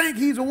man thinks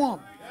he's a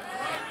woman.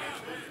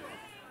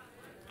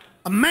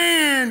 A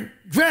man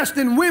dressed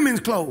in women's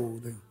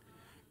clothing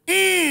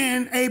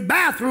in a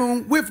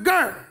bathroom with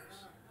girls.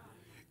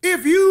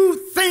 If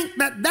you think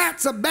that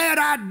that's a bad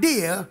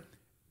idea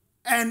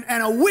and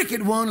a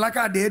wicked one like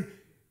I did,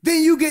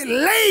 then you get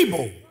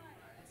labeled.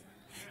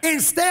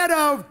 Instead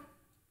of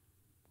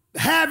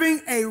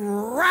having a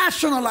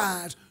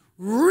rationalized,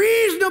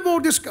 reasonable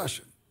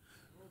discussion,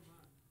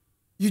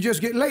 you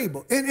just get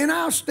labeled. In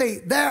our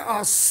state, there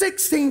are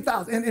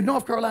 16,000, in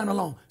North Carolina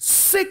alone,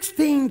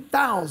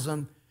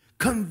 16,000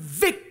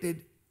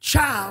 convicted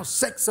child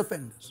sex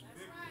offenders.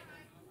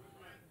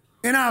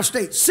 In our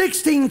state,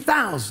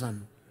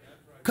 16,000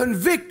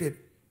 convicted.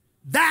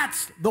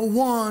 That's the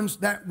ones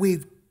that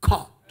we've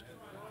caught.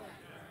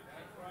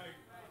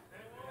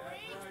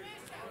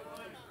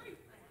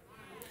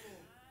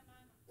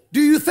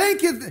 Do you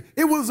think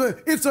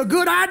it's a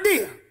good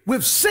idea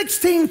with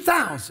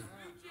 16,000,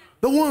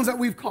 the ones that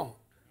we've caught,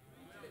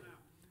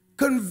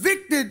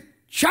 convicted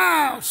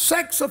child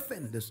sex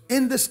offenders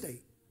in the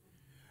state?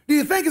 Do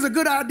you think it's a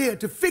good idea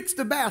to fix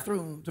the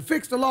bathroom, to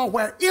fix the law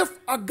where if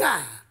a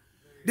guy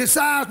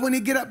decides when he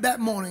get up that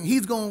morning,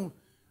 he's going,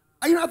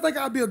 I think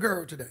I'll be a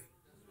girl today.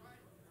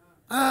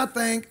 I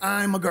think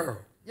I'm a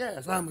girl.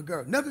 Yes, I'm a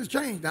girl. Nothing's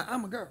changed now.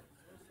 I'm a girl.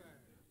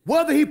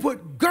 Whether he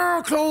put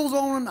girl clothes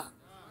on or not.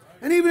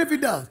 And even if he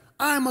does,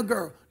 I'm a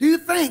girl. Do you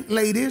think,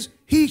 ladies,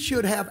 he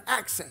should have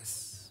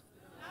access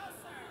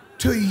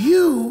to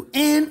you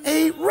in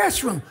a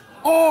restroom?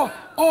 Or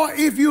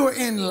if you're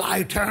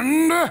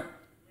enlightened,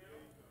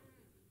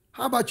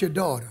 how about your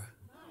daughter?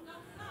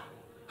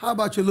 How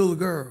about your little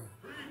girl?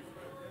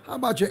 How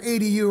about your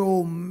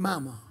 80-year-old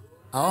mama?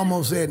 I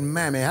almost said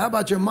mammy. How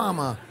about your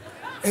mama,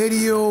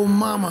 80-year-old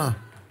mama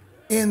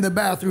in the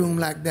bathroom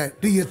like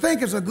that? Do you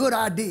think it's a good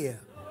idea?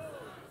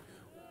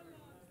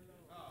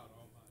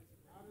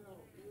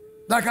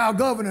 like our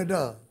governor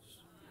does,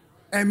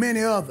 and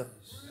many others,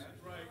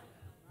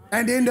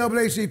 and the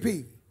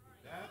NAACP,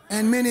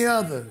 and many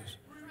others.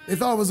 They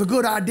thought it was a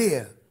good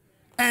idea,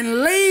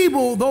 and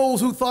label those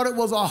who thought it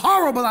was a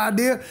horrible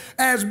idea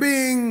as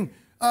being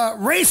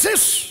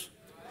racist,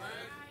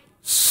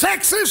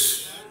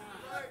 sexist,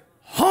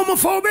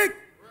 homophobic,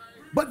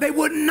 but they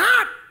would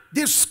not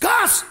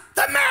discuss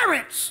the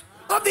merits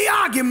of the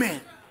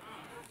argument.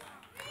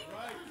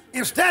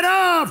 Instead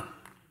of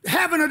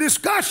having a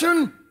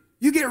discussion,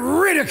 you get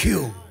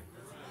ridiculed.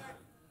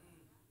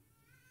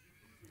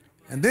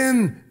 And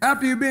then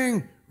after you're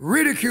being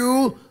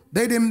ridiculed,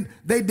 they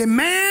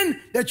demand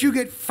that you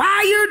get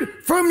fired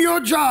from your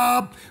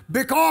job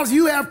because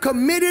you have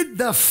committed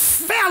the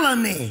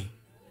felony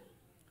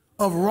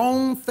of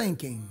wrong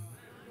thinking.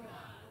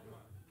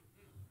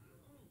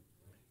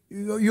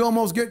 You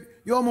almost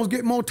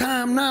get more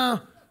time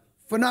now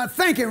for not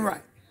thinking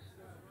right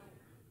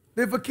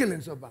than for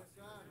killing somebody.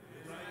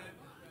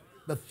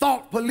 The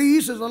thought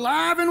police is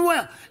alive and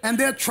well, and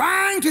they're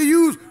trying to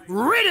use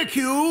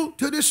ridicule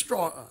to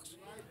destroy us,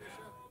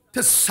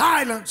 to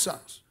silence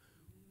us.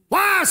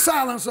 Why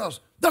silence us?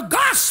 The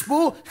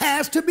gospel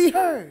has to be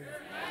heard.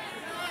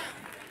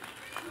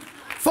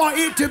 For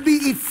it to be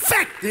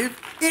effective,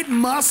 it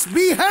must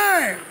be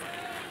heard.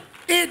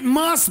 It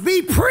must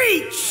be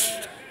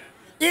preached.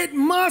 It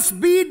must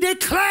be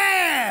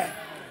declared.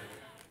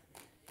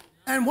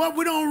 And what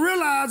we don't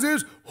realize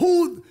is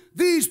who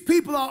these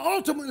people are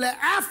ultimately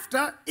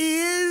after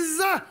is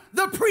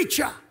the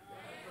preacher.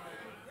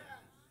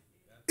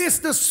 It's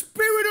the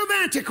spirit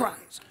of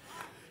Antichrist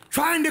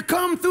trying to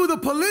come through the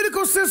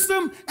political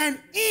system and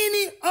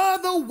any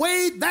other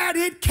way that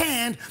it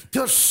can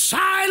to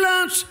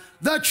silence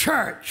the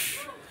church.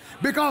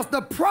 Because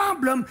the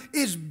problem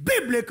is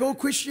biblical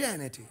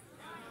Christianity.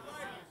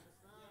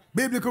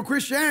 Biblical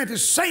Christianity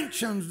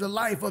sanctions the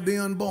life of the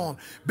unborn.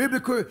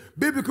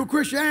 Biblical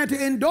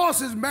Christianity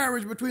endorses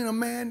marriage between a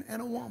man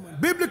and a woman.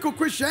 Biblical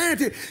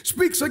Christianity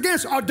speaks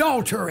against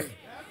adultery,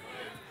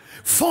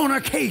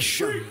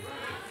 fornication.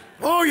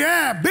 Oh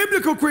yeah,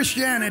 biblical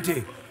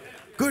Christianity.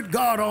 Good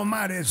God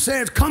Almighty, it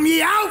says, come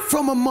ye out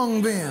from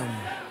among them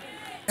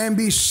and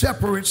be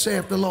separate,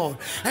 saith the Lord.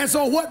 And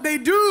so what they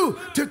do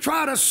to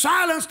try to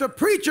silence the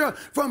preacher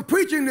from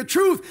preaching the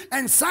truth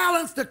and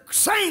silence the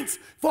saints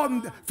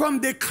from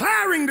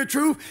declaring the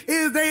truth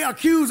is they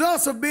accuse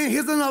us of being,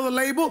 here's another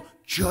label,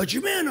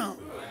 judgmental.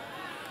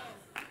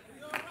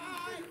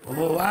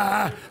 Oh,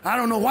 I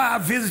don't know why I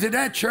visited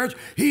that church.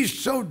 He's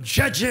so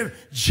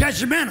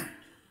judgmental.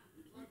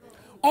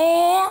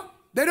 Or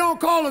they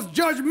don't call us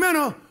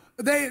judgmental.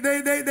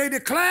 They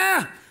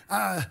declare,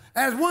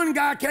 as one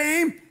guy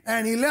came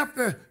and he left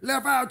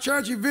our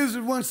church. He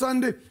visited one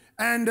Sunday,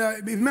 and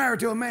he's married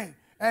to a man.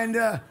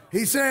 And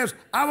he says,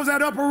 I was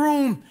at upper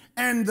room,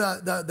 and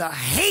the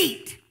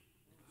hate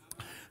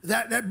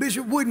that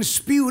Bishop Wooden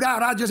spewed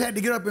out, I just had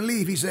to get up and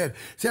leave, he said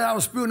I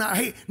was spewing out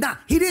hate. Now,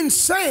 he didn't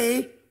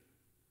say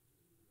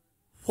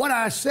what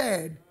I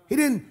said. He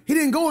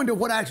didn't go into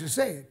what I actually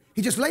said.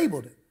 He just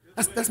labeled it.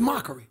 That's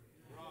mockery.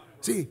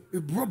 See,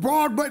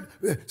 broad, but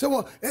so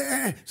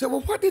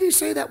well, what did he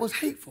say that was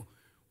hateful?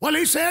 Well,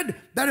 he said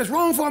that it's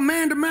wrong for a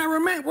man to marry a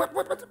man.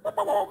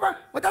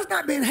 But that's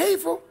not being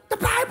hateful. The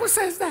Bible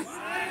says that.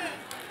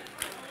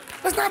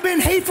 That's not being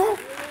hateful.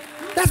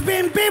 That's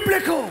being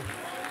biblical.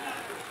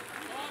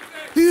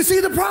 Do you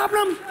see the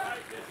problem?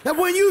 That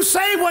when you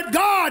say what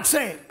God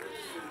said,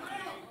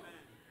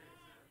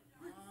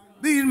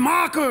 these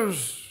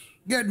mockers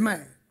get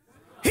mad.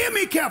 Hear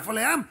me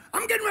carefully. I'm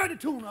getting ready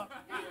to tune up.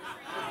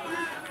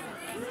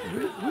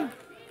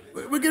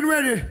 We're getting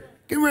ready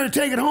to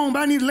take it home, but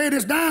I need to lay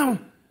this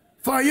down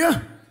for you.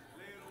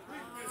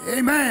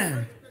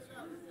 Amen.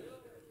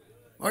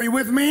 Are you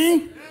with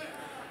me?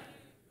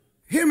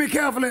 Hear me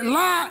carefully.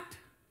 Lot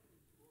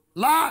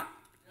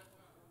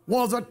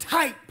was a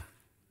type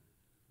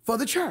for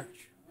the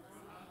church.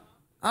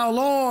 Our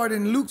Lord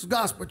in Luke's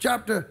Gospel,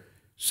 chapter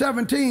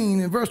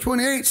 17 and verse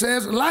 28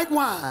 says,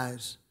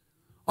 likewise,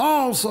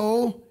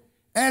 also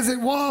as it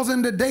was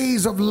in the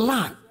days of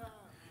Lot,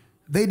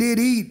 they did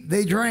eat,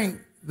 they drank,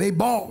 they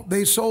bought,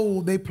 they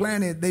sold, they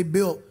planted, they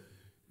built.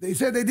 They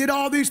said they did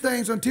all these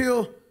things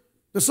until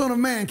the Son of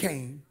Man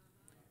came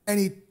and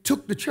he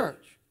took the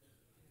church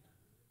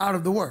out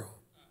of the world.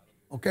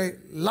 Okay,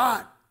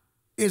 Lot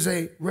is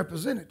a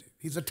representative.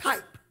 He's a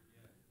type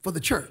for the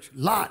church.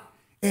 Lot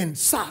in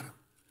Sodom.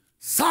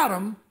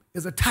 Sodom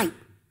is a type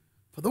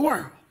for the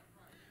world.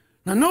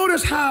 Now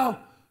notice how,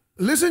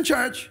 listen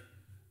church,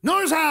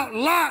 notice how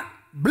Lot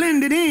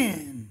blended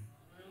in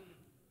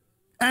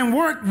and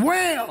worked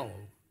well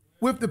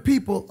with the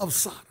people of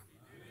Sodom.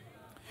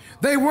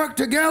 They worked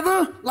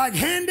together like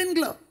hand in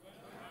glove.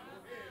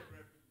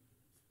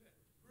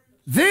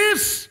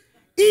 This,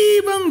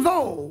 even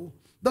though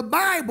the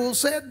Bible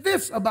said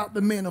this about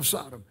the men of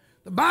Sodom.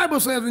 The Bible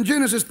says in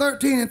Genesis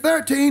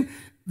 13:13,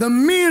 the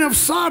men of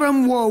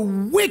Sodom were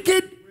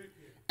wicked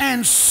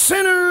and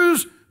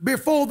sinners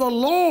before the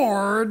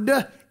Lord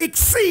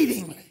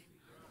exceedingly.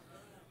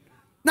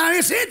 Now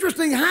it's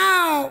interesting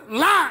how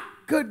Lot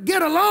could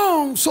get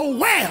along so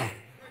well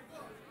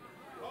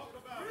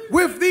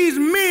with these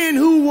men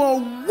who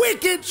were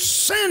wicked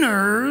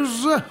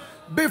sinners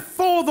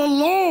before the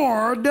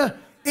Lord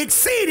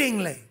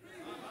exceedingly.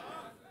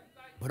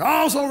 But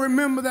also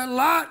remember that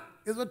Lot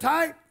is a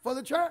type for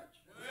the church.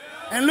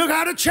 And look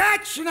how the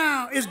church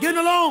now is getting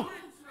along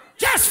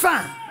just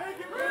fine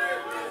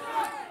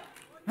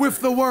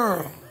with the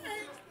world.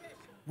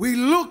 We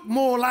look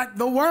more like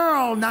the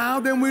world now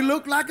than we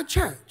look like a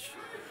church.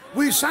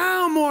 We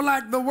sound more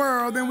like the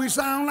world than we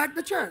sound like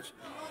the church.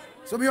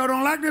 Some of y'all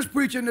don't like this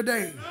preaching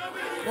today.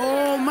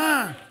 Oh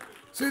my.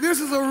 See, this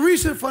is a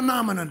recent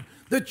phenomenon.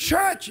 The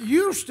church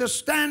used to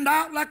stand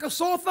out like a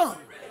sore thumb.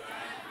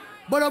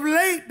 But of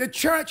late, the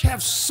church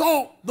have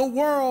sought the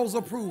world's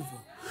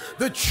approval.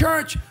 The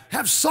church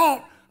have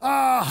sought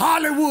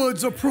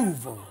Hollywood's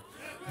approval.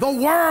 The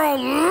world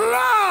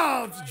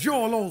loves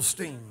Joel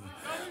Osteen.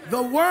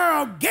 The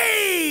world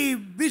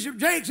gave Bishop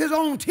Jakes his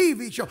own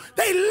TV show.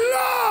 They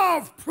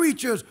love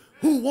preachers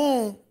who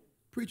won't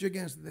preach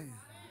against them.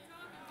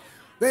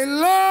 They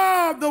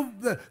love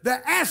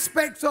the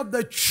aspects of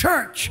the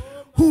church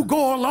who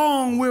go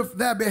along with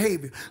their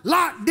behavior.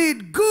 Lot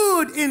did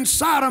good in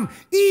Sodom,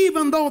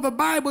 even though the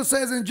Bible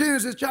says in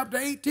Genesis chapter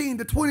 18,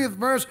 the 20th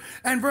verse,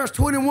 and verse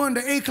 21,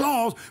 the 8th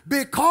clause,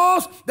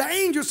 because the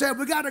angel said,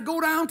 we got to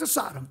go down to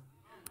Sodom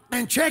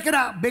and check it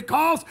out,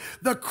 because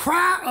the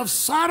cry of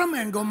Sodom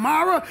and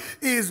Gomorrah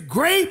is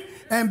great,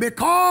 and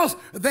because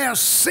their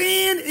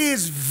sin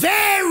is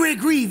very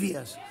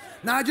grievous.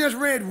 Now, I just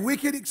read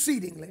wicked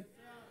exceedingly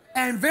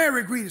and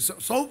very grievous.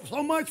 So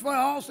much for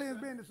all sins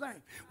being the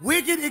same.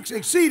 Wicked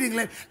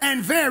exceedingly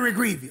and very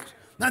grievous.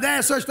 Now,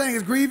 there's such thing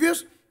as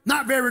grievous,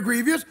 not very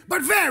grievous,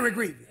 but very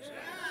grievous.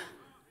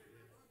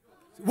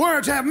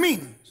 Words have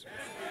meanings.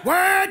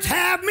 Words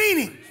have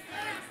meanings.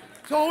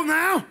 So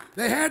now,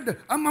 they had,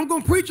 I'm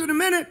going to preach in a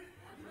minute,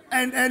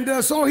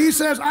 and so he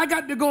says, I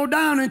got to go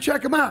down and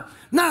check him out.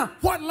 Now,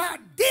 what Lot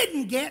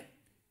didn't get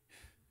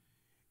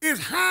is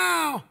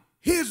how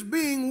his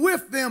being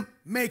with them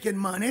making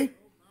money,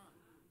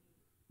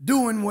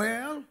 doing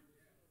well.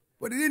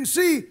 What he didn't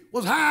see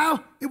was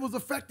how it was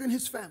affecting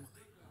his family.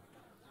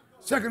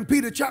 2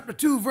 Peter chapter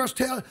 2 verse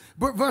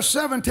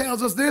 7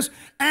 tells us this,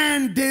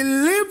 and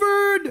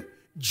delivered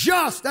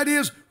just, that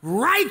is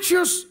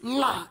righteous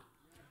Lot.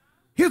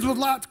 Here's what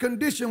Lot's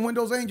condition when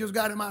those angels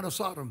got him out of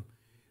Sodom.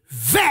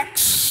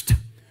 Vexed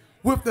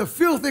with the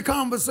filthy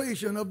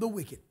conversation of the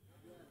wicked.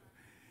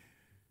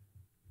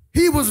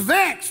 He was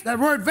vexed. That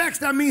word vexed,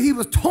 that means he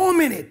was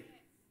tormented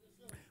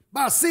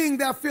by seeing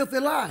their filthy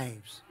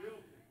lives.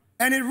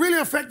 And it really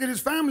affected his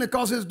family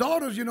because his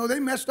daughters, you know, they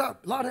messed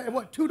up. Lot had,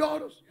 what, 2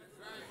 daughters?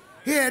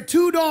 He had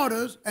 2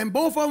 daughters, and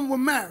both of them were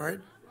married.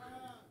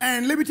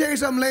 And let me tell you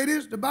something,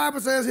 ladies. The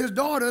Bible says his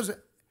daughters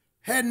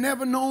had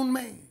never known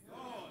man.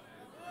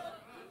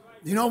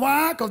 You know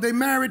why? Because they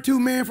married 2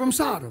 men from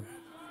Sodom.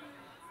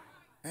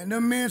 And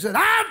them men said,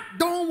 I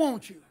don't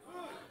want you.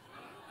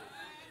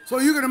 So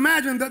you can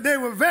imagine that they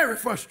were very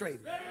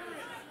frustrated.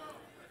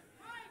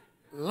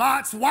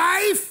 Lot's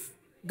wife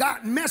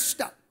got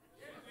messed up.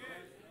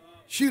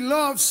 She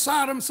loved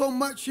Sodom so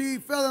much she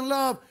fell in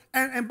love.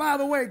 And by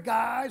the way,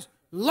 guys,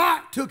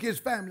 Lot took his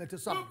family to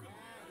Sodom.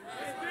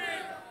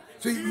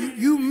 See,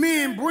 you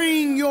men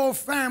bring your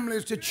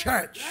families to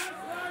church.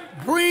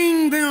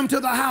 Bring them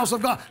to the house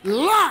of God.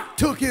 Lot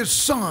took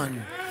his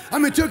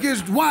took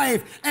his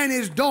wife and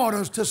his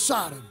daughters to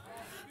Sodom.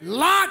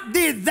 Lot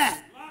did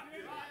that.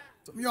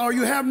 Some of y'all,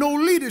 you have no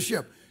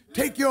leadership.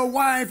 Take your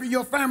wife and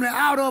your family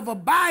out of a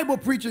Bible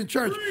preaching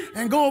church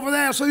and go over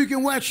there so you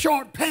can wear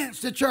short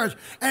pants to church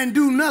and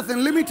do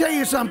nothing. Let me tell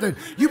you something.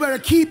 You better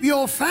keep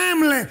your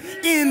family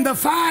in the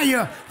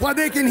fire where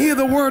they can hear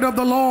the word of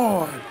the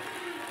Lord.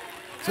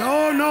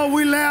 So, no,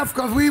 we left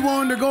because we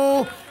wanted to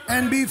go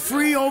and be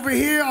free over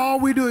here. All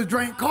we do is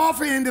drink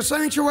coffee in the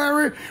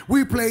sanctuary.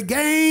 We play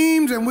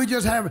games and we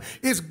just have,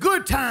 it's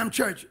good time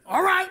church.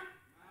 All right.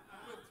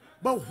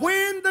 But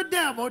when the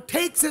devil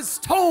takes its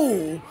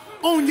toll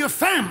on your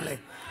family,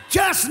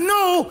 just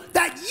know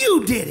that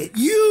you did it.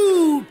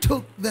 You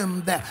took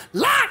them there.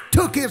 Lot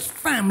took his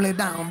family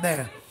down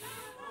there.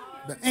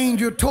 The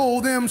angel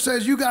told them,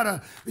 says, you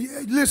gotta,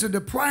 listen, the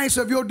price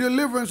of your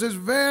deliverance is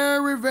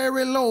very,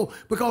 very low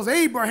because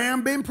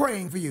Abraham been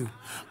praying for you.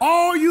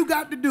 All you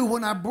got to do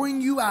when I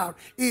bring you out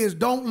is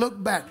don't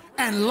look back.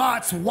 And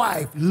Lot's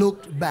wife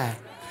looked back.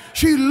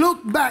 She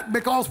looked back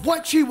because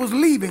what she was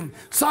leaving,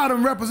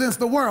 Sodom represents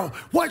the world,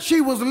 what she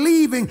was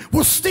leaving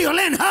was still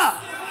in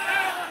her.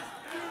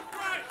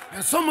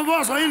 And some of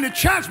us are in the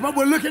church, but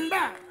we're looking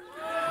back.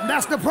 And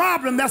that's the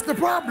problem. That's the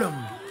problem.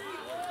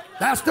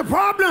 That's the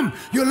problem.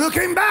 You're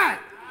looking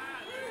back.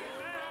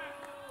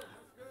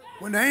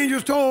 When the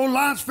angels told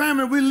Lot's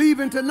family, we're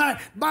leaving tonight,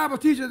 Bible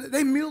teaches that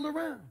they milled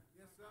around.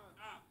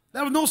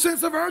 There was no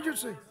sense of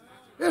urgency.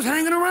 They was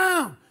hanging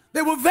around.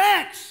 They were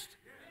vexed.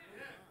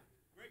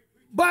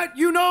 But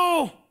you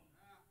know,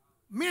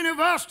 many of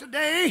us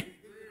today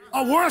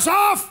are worse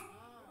off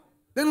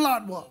than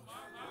Lot was.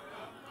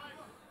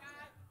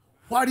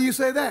 Why do you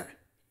say that?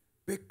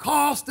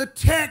 Because the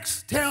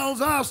text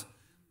tells us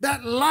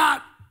that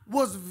Lot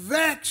was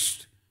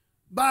vexed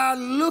by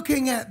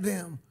looking at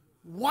them,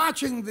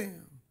 watching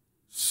them,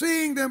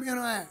 seeing them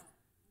interact.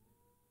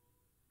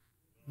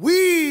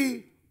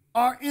 We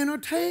are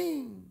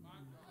entertained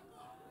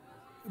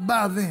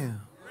by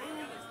them.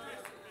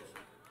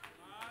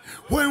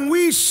 When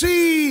we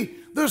see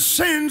the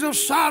sins of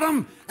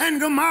Sodom and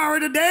Gomorrah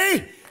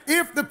today,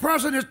 if the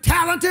person is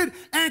talented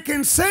and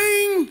can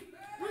sing,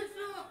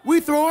 we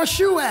throw a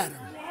shoe at him.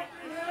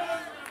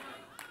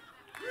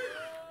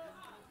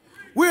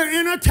 We're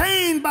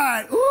entertained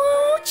by it.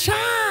 Ooh,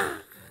 child.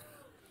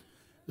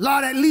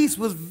 Lot at least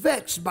was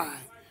vexed by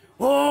it.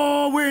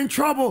 Oh, we're in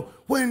trouble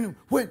when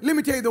let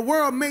me tell you, the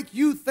world makes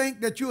you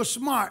think that you're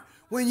smart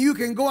when you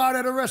can go out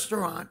at a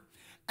restaurant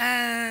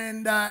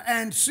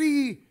and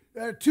see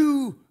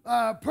two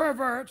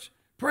perverts,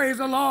 praise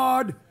the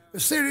Lord,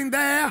 sitting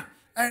there.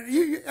 And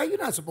you're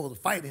not supposed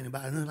to fight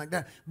anybody or nothing like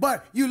that.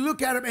 But you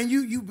look at them and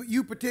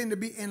you pretend to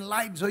be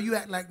enlightened, so you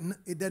act like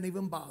it doesn't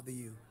even bother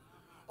you.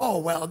 Oh,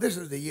 well, this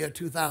is the year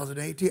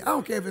 2018. I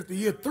don't care if it's the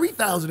year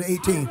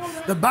 3018.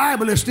 The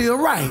Bible is still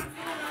right.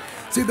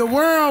 See, the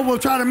world will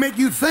try to make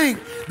you think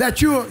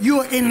that you're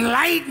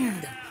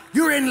enlightened.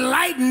 You're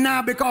enlightened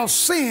now because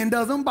sin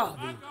doesn't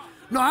bother you.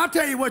 No, I'll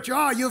tell you what you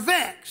are. You're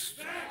vexed.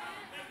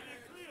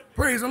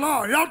 Praise the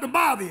Lord. It ought to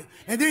bother you.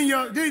 And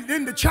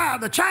then the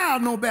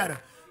child know better.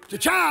 The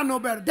child know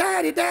better.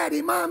 Daddy,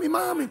 daddy, mommy,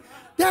 mommy.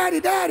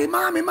 Daddy, daddy,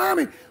 mommy,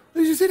 mommy.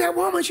 Did you see that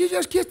woman? She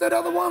just kissed that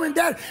other woman.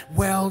 Dad.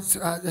 Well,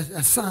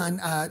 son,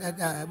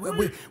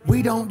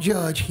 we don't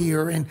judge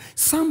here, and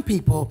some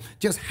people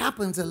just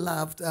happen to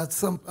love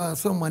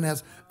someone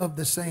else of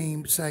the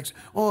same sex.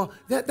 Or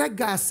that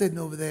guy sitting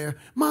over there,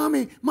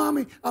 mommy,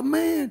 a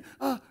man,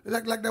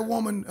 like that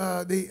woman,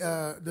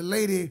 the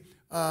lady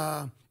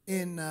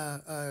in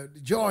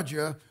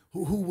Georgia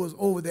who was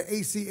over the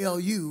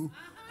ACLU,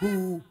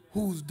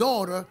 whose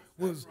daughter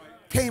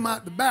came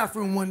out the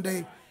bathroom one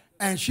day.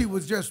 And she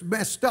was just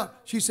messed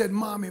up. She said,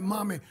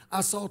 mommy,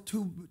 I saw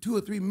two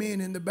or three men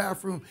in the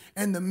bathroom,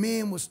 and the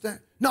men was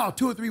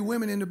two or three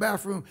women in the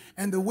bathroom,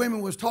 and the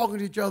women was talking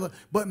to each other,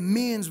 but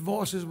men's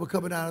voices were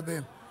coming out of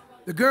them.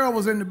 The girl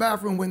was in the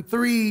bathroom when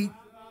 3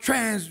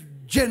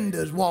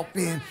 transgenders walked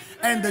in,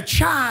 and the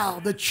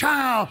child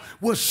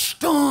was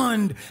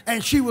stunned,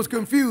 and she was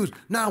confused.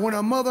 Now, when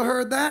her mother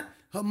heard that,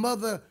 her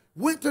mother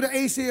went to the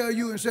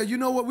ACLU and said, you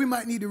know what, we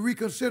might need to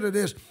reconsider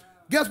this.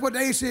 Guess what the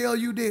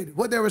ACLU did?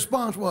 What their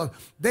response was?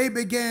 They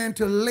began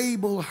to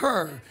label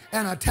her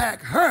and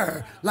attack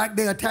her like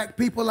they attack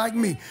people like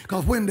me.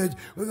 Because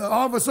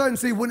all of a sudden,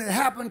 see, when it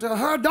happened to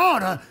her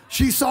daughter,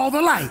 she saw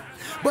the light.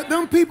 But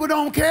them people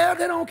don't care.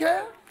 They don't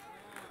care.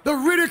 The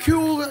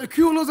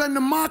ridiculers and the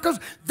mockers,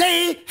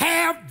 they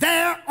have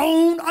their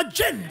own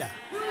agenda.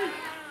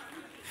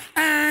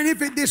 And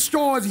if it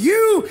destroys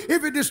you,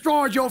 if it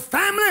destroys your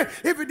family,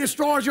 if it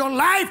destroys your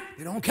life,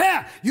 they don't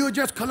care. You're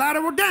just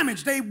collateral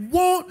damage. They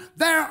want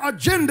their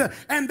agenda,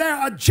 and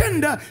their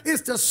agenda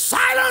is to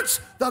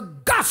silence the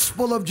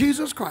gospel of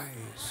Jesus Christ.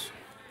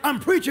 I'm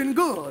preaching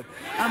good.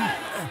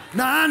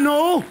 Now, I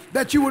know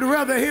that you would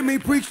rather hear me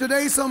preach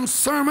today some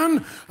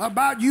sermon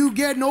about you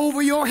getting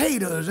over your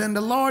haters and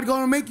the Lord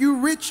going to make you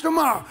rich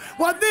tomorrow.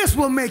 Well, this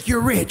will make you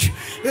rich.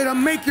 It'll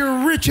make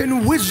you rich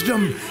in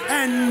wisdom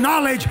and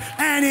knowledge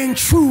and in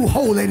true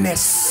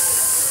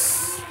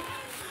holiness.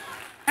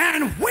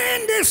 And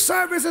when this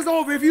service is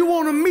over, if you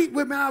want to meet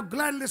with me, I'll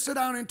gladly sit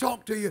down and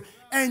talk to you.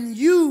 And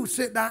you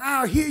sit down.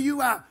 I'll hear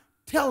you out.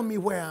 Tell me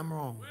where I'm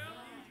wrong.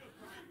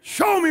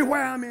 Show me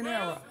where I'm in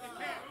error.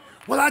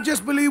 Well, I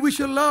just believe we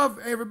should love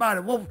everybody.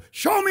 Well,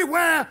 show me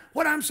where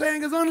what I'm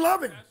saying is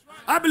unloving.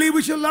 I believe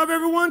we should love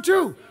everyone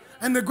too.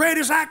 And the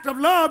greatest act of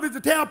love is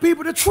to tell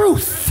people the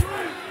truth.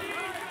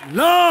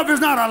 Love is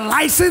not a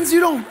license.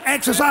 You don't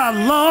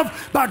exercise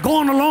love by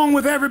going along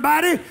with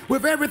everybody,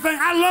 with everything.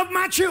 I love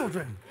my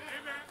children.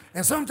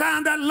 And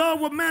sometimes that love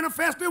will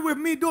manifest it with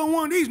me doing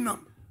one of these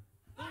numbers.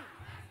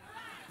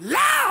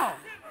 Loud.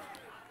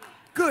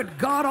 Good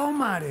God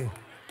Almighty.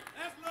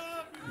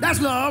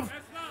 That's love.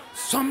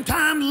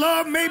 Sometimes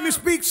love made me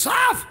speak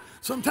soft.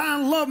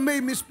 Sometimes love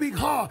made me speak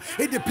hard.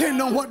 It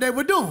depends on what they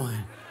were doing.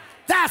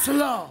 That's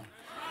love.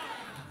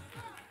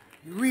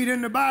 You read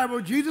in the Bible,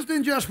 Jesus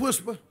didn't just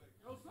whisper.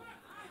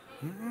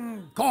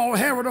 Called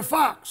Herod a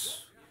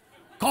fox.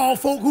 Called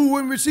folk who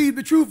wouldn't receive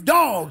the truth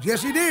dogs.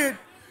 Yes, he did.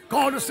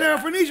 Called the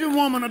Syrophoenician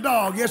woman a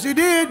dog. Yes, he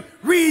did.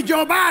 Read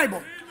your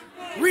Bible.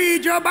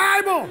 Read your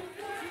Bible.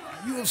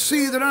 You'll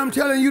see that I'm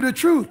telling you the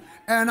truth.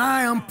 And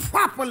I am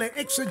properly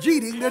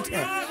exegeting the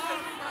text.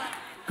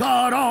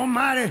 God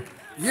Almighty.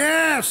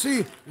 Yeah,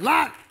 see,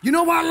 Lot, you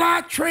know why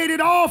Lot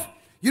traded off?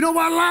 You know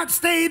why Lot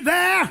stayed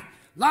there?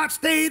 Lot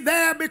stayed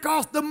there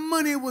because the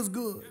money was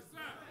good.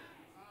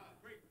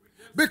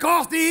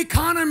 Because the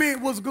economy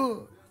was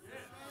good.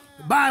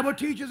 The Bible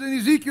teaches in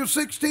Ezekiel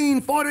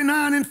 16,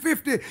 49 and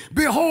 50,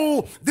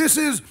 behold, this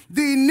is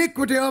the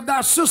iniquity of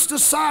thy sister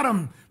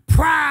Sodom.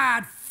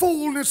 pride,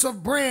 fullness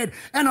of bread,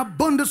 and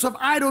abundance of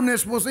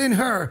idleness was in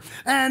her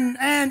and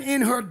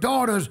in her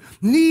daughters.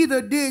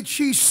 Neither did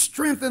she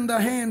strengthen the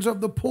hands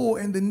of the poor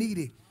and the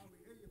needy.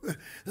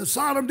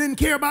 Sodom didn't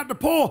care about the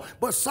poor,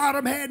 but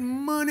Sodom had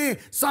money.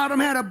 Sodom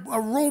had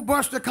a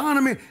robust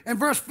economy. And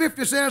verse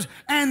 50 says,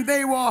 and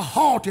they were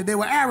haughty, they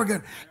were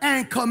arrogant,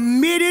 and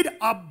committed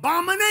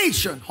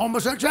abomination,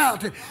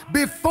 homosexuality,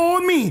 before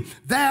me.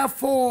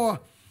 Therefore,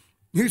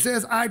 he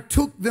says, I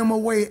took them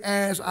away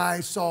as I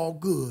saw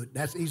good.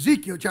 That's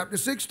Ezekiel chapter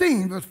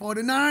 16, verse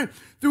 49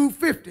 through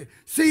 50.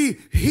 See,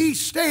 he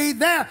stayed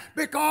there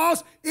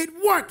because it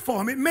worked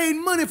for him. It made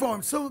money for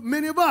him. So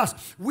many of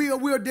us,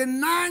 we're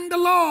denying the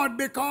Lord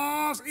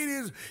because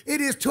it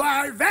is to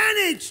our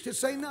advantage to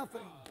say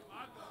nothing.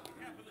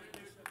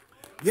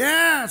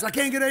 Yes, I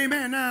can't get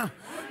amen now.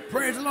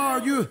 Praise the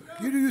Lord.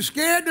 You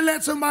scared to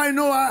let somebody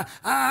know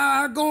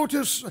I go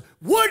to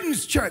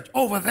Wooden's church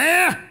over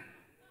there.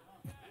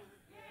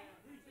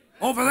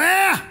 Over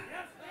there?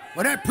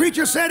 Where that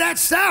preacher said that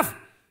stuff?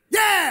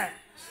 Yes.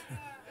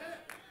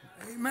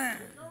 Amen.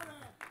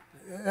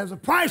 There's a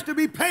price to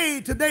be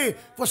paid today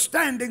for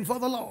standing for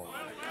the Lord.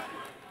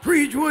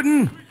 Preach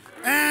Wooden.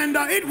 And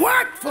it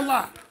worked for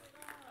Lot.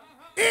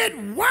 It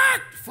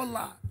worked for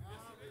Lot.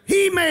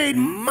 He made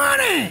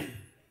money.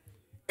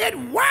 It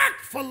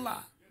worked for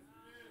Lot.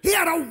 He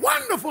had a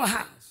wonderful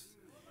house.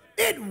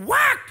 It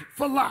worked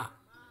for Lot.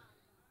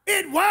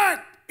 It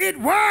worked. It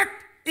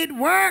worked. It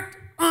worked.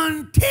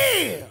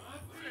 Until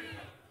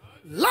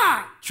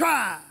Lot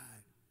tried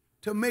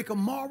to make a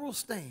moral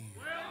stand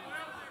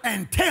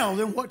and tell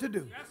them what to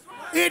do.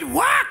 It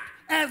worked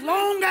as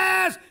long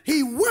as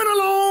he went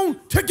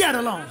along to get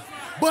along.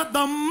 But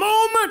the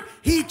moment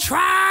he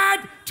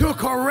tried to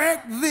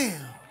correct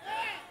them,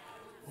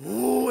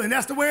 oh, and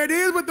that's the way it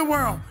is with the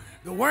world.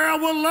 The world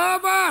will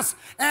love us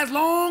as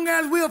long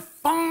as we're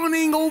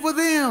fawning over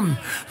them.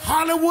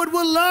 Hollywood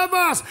will love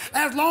us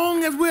as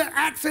long as we're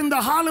asking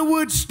the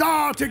Hollywood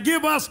star to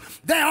give us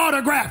their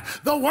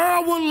autograph. The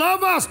world will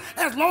love us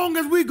as long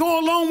as we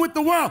go along with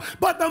the world.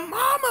 But the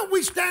moment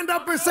we stand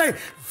up and say,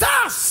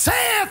 thus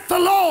saith the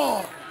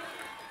Lord,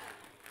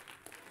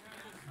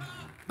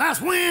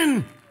 that's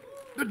when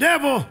the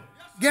devil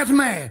gets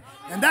mad.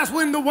 And that's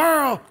when the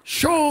world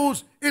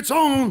shows its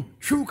own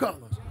true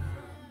colors.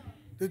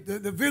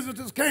 The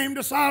visitors came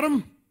to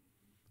Sodom.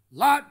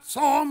 Lot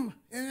saw them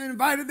and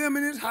invited them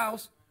in his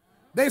house.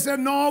 They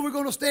said, no, we're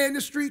going to stay in the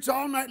streets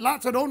all night.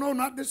 Lot said, oh, no,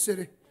 not this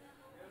city.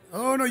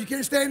 Oh, no, you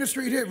can't stay in the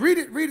street here. Read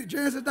it.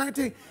 Genesis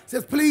 19 it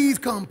says, please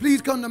come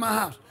to my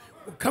house.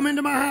 Come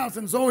into my house.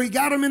 And so he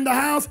got them in the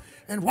house.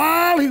 And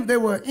while they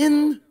were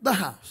in the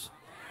house,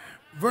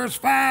 verse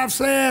 5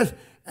 says,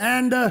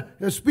 and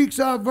it speaks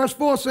of, verse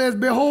 4 says,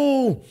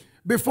 behold,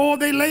 before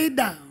they laid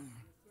down,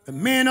 the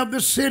men of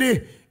the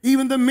city,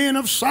 even the men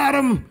of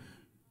Sodom,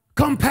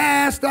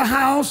 compassed the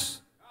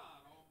house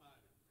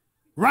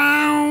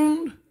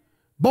round,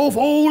 both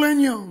old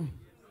and young.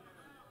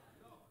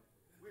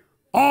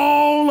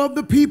 All of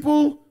the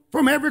people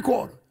from every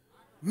quarter.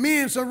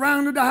 Men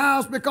surrounded the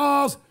house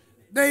because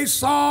they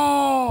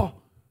saw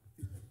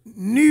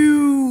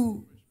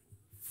new,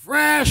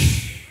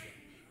 fresh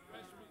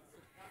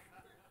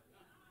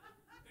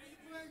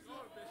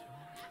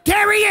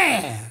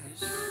terriers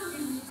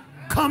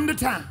come to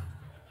town.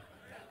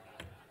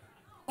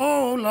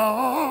 Oh,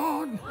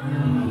 Lord.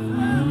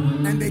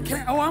 And they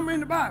came, I'm in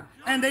the Bible.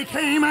 And they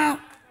came out.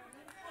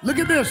 Look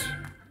at this.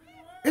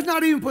 It's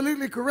not even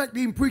politically correct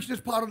to even preach this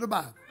part of the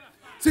Bible.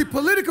 See,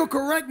 political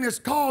correctness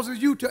causes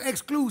you to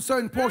exclude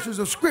certain portions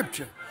of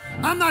Scripture.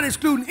 I'm not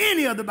excluding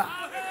any of the Bible.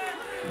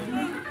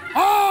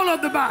 All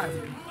of the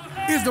Bible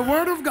is the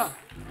Word of God.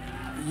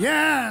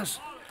 Yes.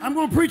 I'm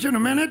going to preach in a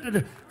minute.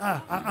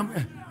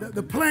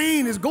 The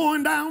plane is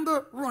going down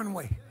the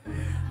runway.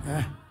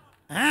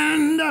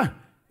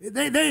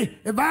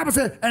 The Bible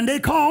says, and they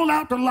called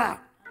out to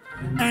Lot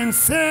and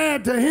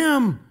said to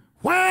him,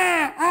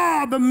 where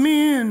are the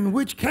men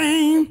which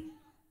came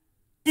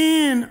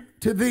in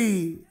to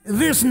thee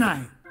this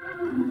night?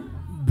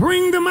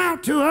 Bring them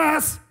out to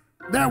us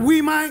that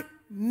we might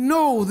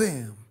know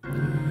them.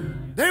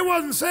 They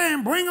wasn't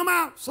saying bring them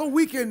out so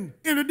we can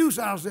introduce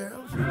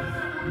ourselves.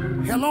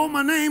 Hello,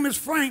 my name is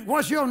Frank.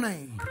 What's your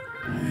name?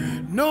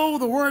 No,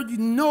 the word you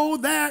know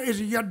there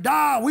is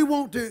yada. We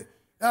want to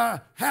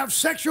have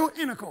sexual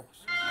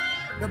intercourse.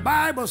 The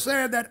Bible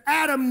said that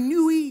Adam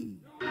knew Eve.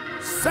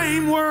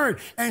 Same word.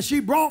 And she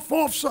brought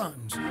forth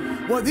sons.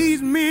 Well,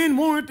 these men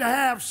wanted to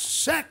have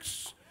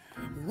sex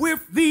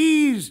with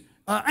these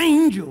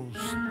angels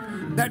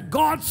that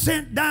God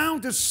sent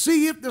down to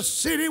see if the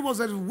city was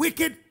as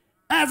wicked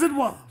as it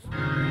was.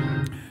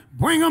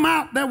 Bring them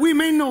out that we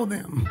may know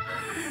them.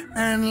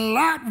 And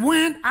Lot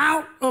went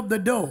out of the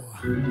door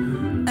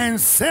and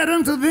said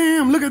unto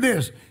them, look at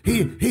this.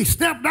 He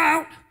stepped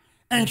out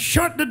and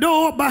shut the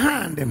door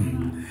behind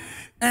him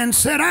and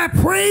said, I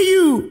pray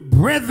you,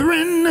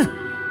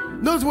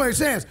 brethren. Notice what it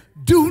says,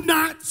 do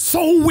not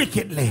so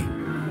wickedly.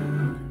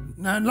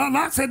 Now,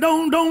 Lot said,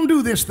 don't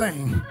do this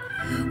thing.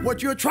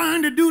 What you're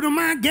trying to do to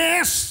my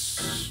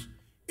guests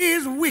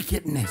is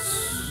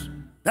wickedness.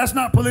 That's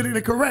not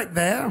politically correct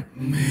there.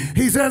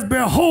 He says,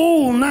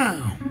 behold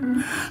now,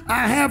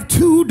 I have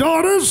 2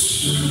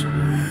 daughters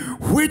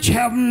which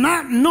have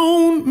not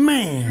known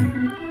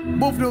man.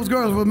 Both of those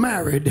girls were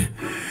married.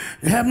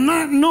 Have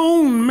not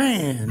known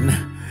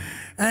man.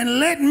 And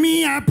let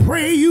me, I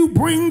pray you,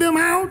 bring them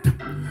out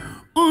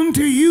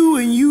unto you,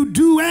 and you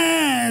do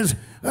as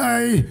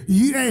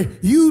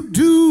you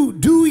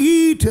do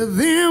ye to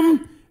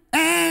them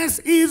as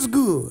is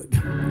good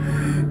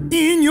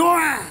in your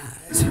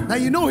eyes. Now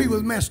you know he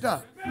was messed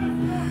up.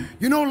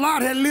 You know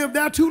Lot had lived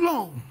there too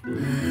long,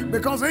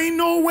 because there ain't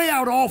no way I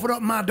would have offered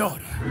up my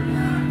daughter.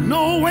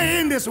 No way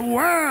in this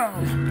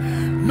world.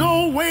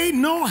 No way,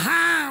 no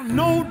how,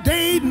 no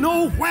day,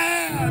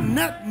 nowhere,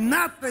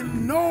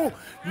 nothing, no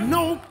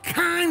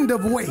kind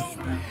of way.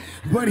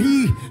 But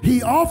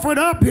he offered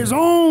up his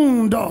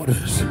own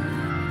daughters.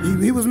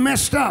 He was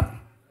messed up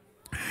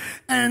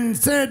and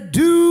said,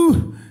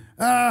 do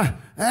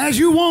as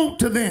you want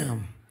to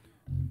them.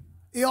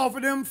 He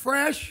offered them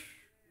fresh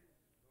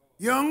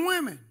young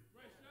women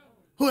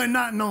who had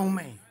not known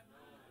man.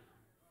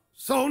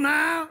 So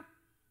now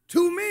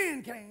 2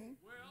 men came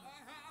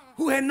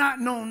who had not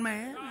known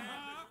man,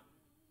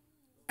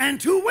 and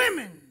 2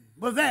 women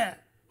were there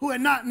who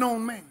had not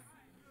known man.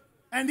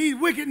 And these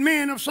wicked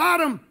men of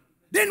Sodom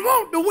didn't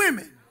want the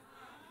women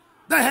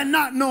that had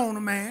not known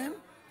a man.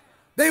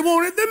 They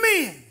wanted the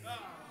men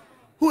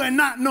who had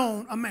not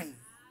known a man.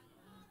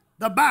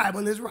 The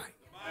Bible is right.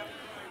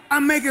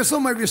 I'm making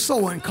some of you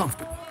so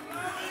uncomfortable.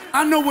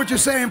 I know what you're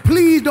saying.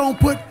 Please don't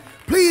put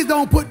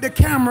the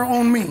camera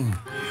on me.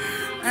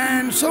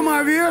 And some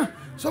of you,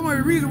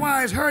 the reason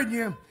why it's hurting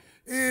you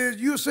is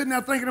you're sitting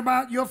there thinking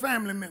about your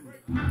family member,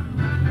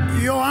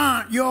 your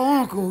aunt, your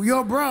uncle,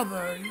 your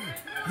brother,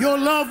 your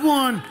loved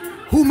one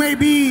who may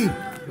be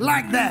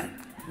like that.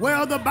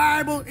 Well, the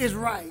Bible is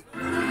right.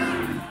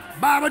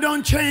 Bible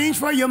don't change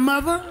for your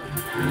mother.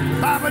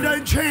 Bible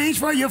doesn't change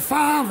for your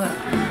father.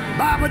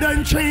 Bible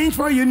doesn't change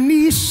for your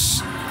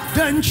niece.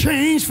 Doesn't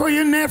change for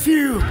your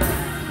nephew.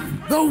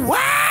 The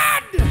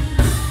word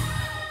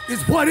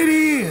is what it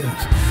is,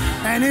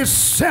 and it's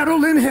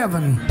settled in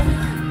heaven.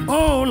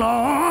 Oh,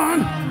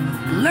 Lord,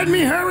 let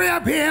me hurry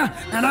up here.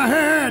 And I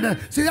heard,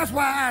 see, that's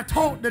why I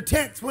taught the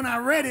text when I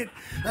read it,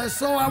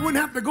 so I wouldn't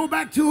have to go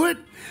back to it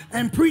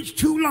and preach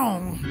too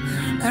long.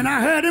 And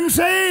I heard him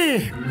say,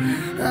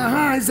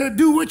 he said,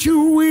 do what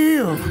you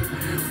will.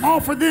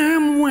 Offer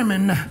them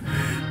women.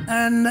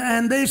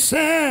 And they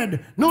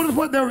said, notice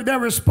what their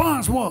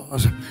response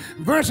was.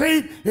 Verse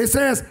 8, it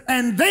says,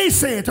 and they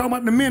said, talking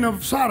about the men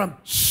of Sodom,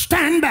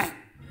 stand back.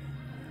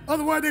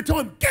 Otherwise, they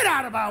told him, get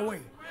out of our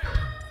way.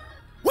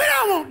 We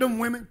don't want them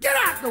women. Get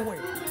out the way.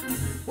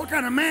 What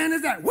kind of man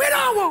is that? We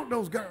don't want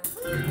those girls.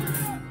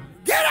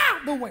 Get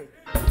out the way.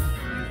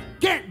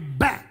 Get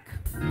back.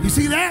 You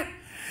see that?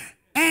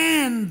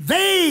 And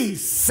they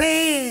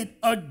said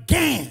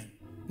again,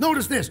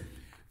 notice this,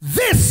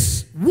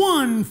 this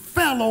one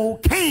fellow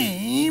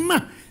came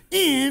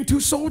in to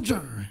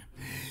sojourn.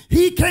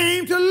 He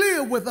came to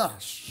live with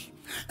us,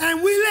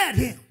 and we let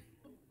him.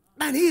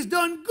 And he's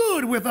done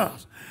good with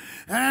us.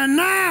 And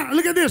now,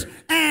 look at this.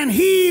 And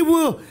he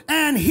will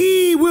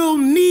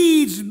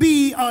needs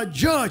be a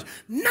judge.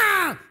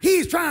 Now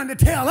he's trying to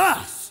tell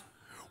us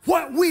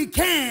what we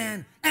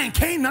can and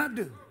cannot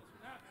do.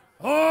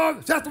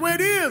 Oh, that's the way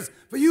it is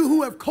for you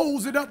who have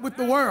cozied up with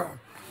the world.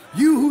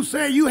 You who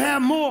say you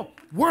have more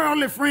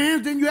worldly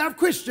friends than you have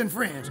Christian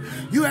friends.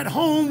 You at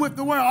home with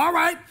the world. All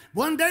right,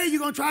 one day you're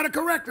going to try to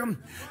correct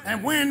them.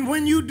 And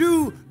when you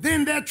do,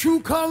 then their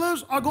true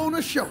colors are going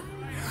to show.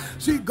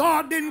 See,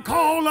 God didn't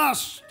call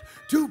us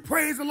to,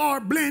 praise the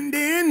Lord, blend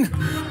in.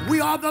 We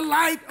are the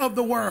light of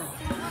the world.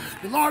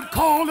 The Lord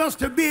called us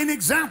to be an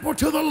example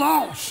to the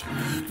lost.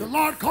 The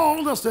Lord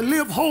called us to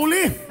live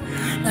holy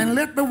and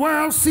let the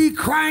world see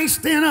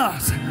Christ in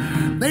us.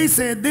 They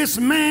said, this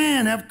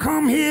man have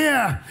come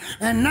here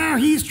and now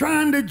he's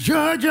trying to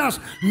judge us.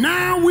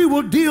 Now we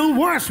will deal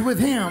worse with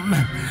him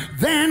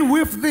than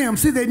with them.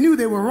 See, they knew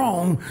they were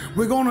wrong.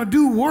 We're going to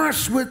do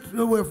worse with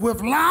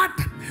Lot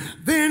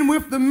than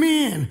with the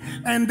men.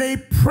 And they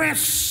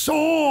pressed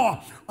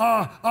sore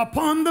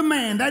upon the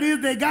man. That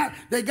is, they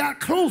got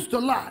close to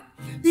Lot.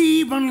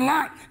 Even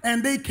Lot,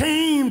 and they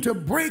came to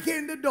break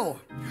in the door.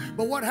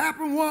 But what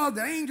happened was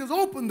the angels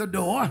opened the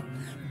door,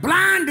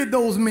 blinded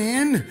those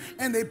men,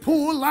 and they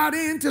pulled Lot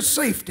into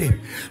safety.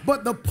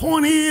 But the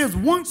point is,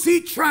 once he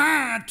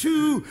tried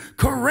to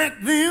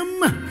correct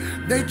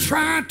them, they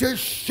tried to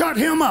shut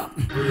him up.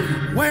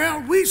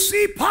 Well, we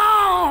see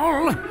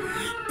Paul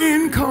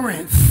in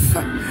Corinth,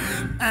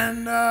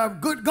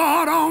 and good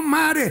God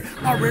Almighty,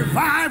 a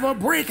revival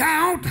break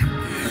out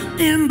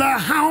in the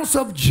house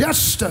of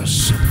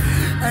Justus,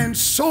 and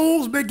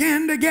souls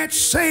began to get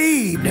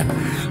saved.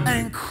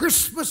 And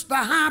Crispus the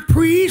high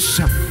priest,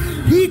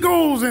 he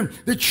goes, and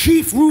the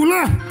chief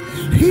ruler,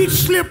 he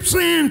slips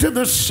into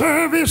the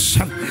service.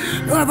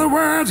 In other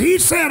words, he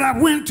said, I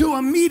went to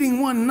a meeting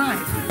one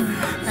night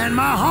and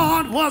my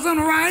heart wasn't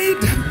right,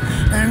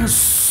 and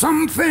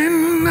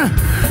something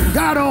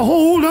got a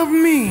hold of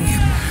me.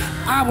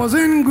 I was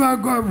in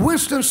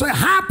Winston-Salem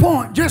High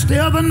Point just the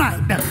other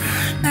night,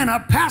 and a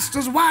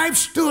pastor's wife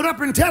stood up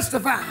and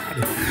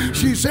testified.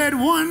 She said,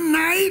 one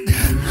night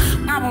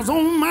I was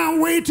on my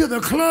way to the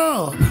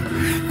club,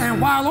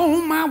 and while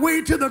on my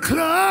way to the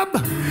club,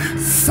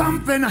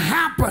 something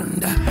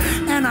happened,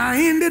 and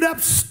I ended up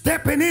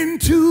stepping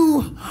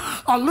into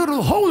a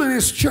little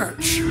holiness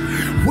church,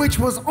 which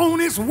was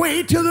on its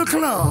way to the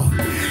club.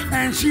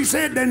 And she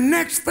said, the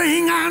next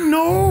thing I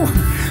know,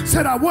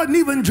 said I wasn't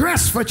even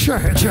dressed for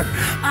church.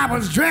 I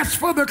was dressed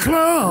for the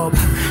club.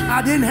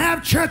 I didn't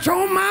have church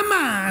on my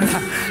mind.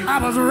 I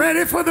was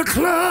ready for the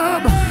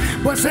club.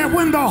 But said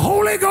when the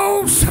Holy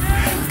Ghost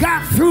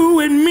got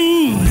through in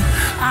me,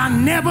 I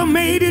never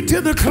made it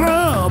to the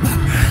club.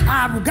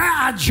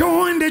 I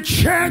joined the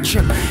church,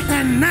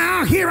 and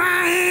now here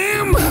I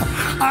am,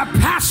 a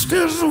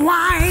pastor's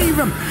wife.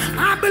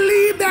 I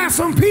believe there's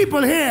some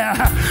people here,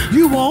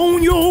 you were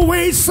on your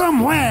way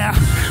somewhere,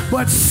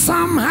 but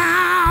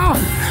somehow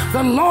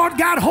the Lord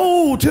got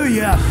hold to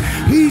you.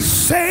 He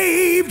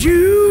saved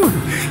you.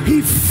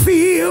 He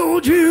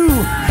filled you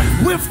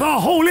with the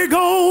Holy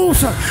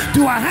Ghost.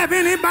 Do I have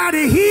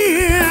anybody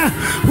here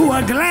who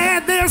are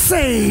glad they're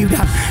saved?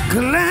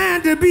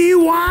 Glad to be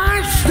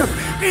washed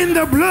in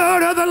the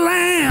blood of the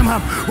Lamb.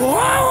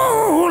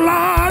 Oh,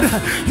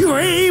 Lord, you're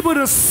able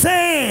to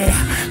say,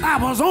 I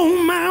was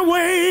on my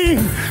way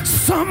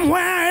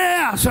somewhere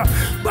else,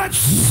 but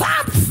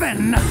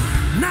something,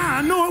 now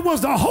I know it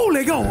was the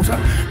Holy Ghost,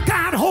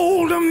 got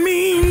hold of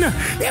me.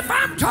 If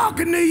I'm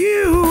talking to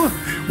you,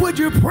 would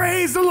you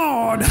praise the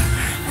Lord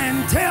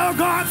and tell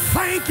God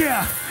thank you?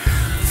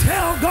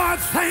 Tell God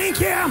thank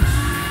you.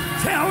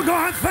 Tell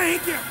God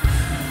thank you.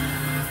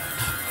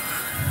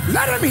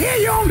 Let him hear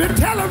you on the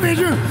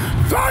television.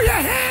 Throw your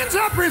hands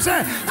up and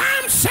say,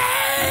 I'm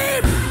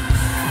saved.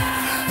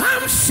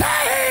 I'm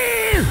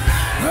saved.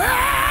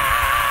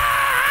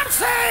 I'm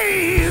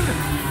saved.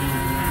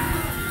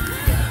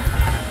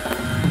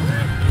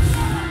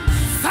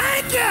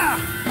 Thank you.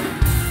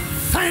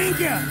 Thank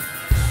you.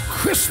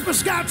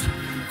 Crispus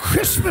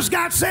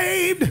got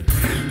saved.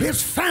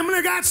 His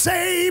family got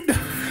saved.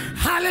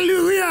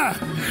 Hallelujah.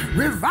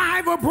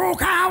 Revival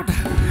broke out,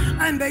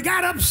 and they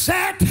got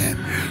upset.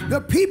 The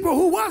people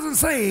who wasn't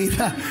saved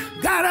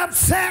got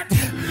upset,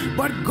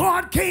 but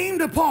God came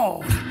to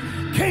Paul,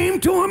 came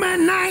to him at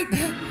night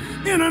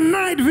in a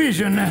night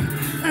vision,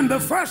 and the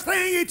first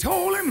thing he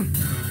told him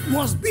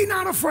was, be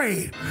not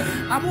afraid.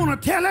 I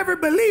want to tell every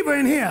believer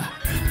in here,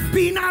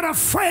 be not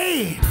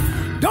afraid.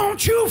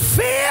 Don't you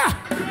fear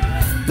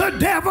the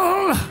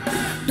devil.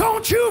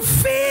 Don't you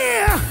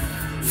fear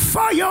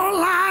for your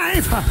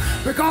life,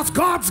 because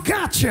God's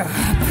got you.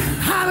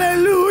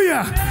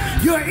 Hallelujah.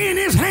 You're in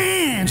his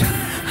hands.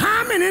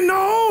 How many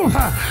know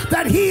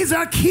that he's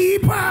a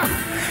keeper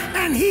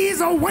and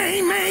he's a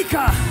way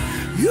maker?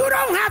 You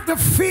don't have to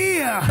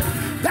fear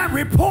that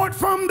report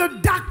from the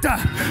doctor.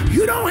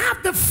 You don't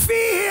have to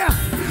fear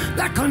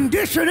that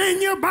condition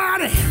in your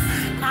body.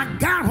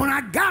 When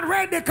I got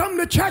ready to come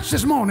to church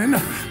this morning,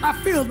 I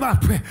feel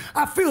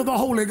the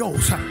Holy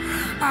Ghost.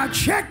 I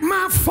checked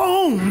my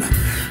phone,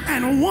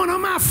 and one of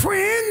my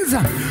friends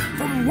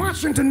from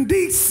Washington,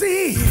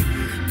 D.C.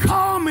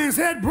 called me and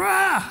said,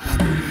 bruh,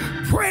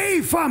 pray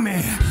for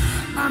me.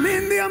 I'm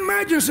in the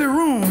emergency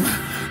room.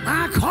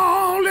 I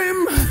called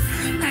him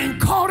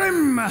and caught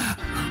him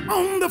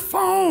on the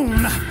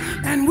phone,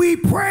 and we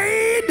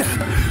prayed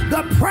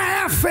the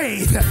prayer of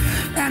faith,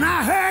 and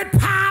I heard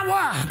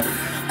power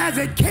as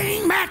it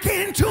came back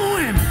into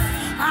him.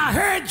 I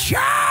heard joy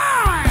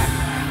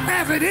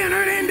as it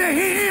entered into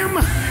him,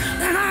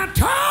 and I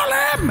told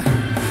him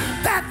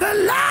that the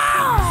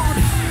Lord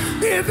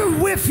is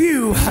with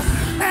you,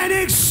 and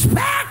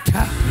expect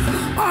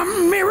a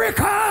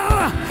miracle.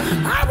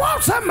 I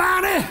want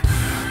somebody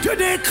to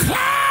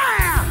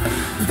declare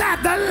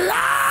that the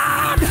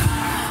Lord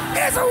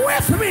is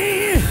with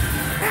me,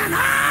 and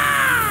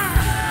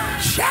I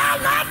shall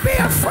not be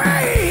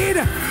afraid.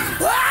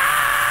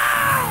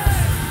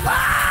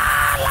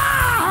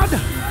 Lord,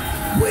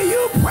 will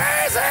you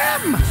praise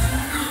him?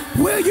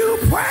 Will you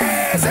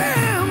praise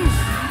him?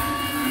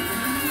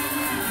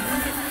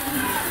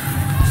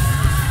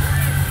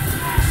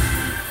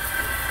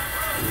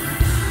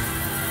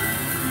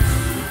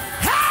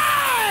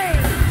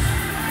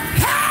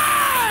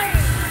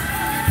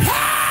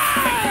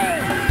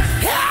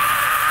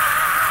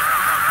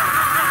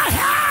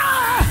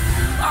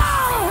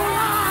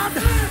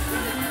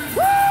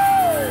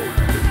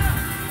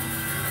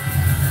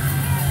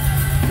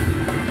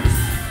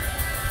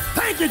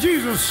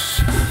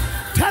 Jesus,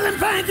 tell him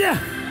thank you.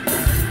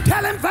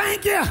 Tell him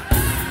thank you.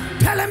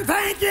 Tell him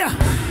thank you.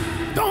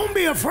 Don't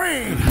be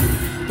afraid.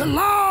 The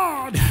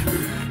Lord,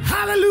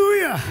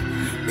 hallelujah,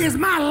 is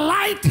my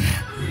light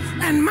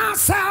and my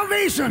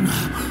salvation.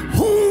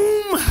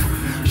 Whom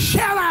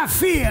shall I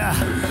fear?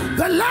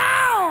 The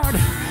Lord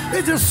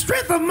is the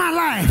strength of my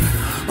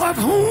life. Of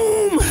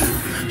whom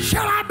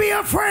shall I be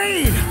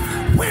afraid?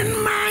 When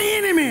my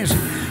enemies,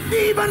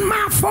 even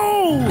my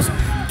foes,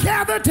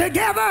 gather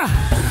together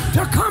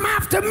to come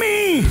after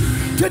me,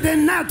 to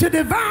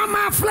devour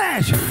my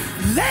flesh.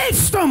 They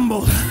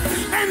stumble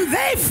and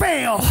they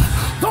fail.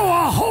 Though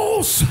a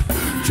host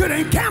should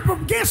encamp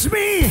against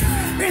me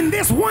in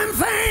this one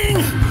thing,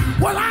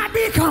 will I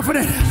be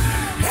confident?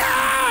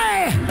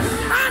 Hey,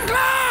 I'm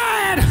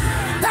glad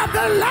that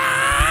the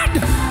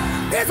Lord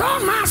is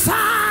on my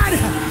side.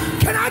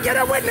 Can I get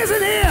a witness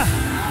in here?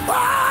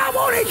 Oh,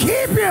 won't he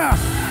keep you?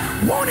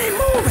 Won't he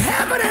move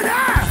heaven and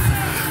earth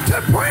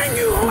to bring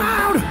you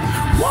out?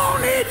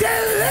 Won't he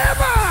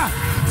deliver?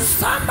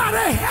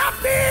 Somebody help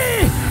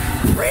me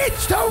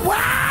preach the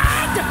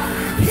word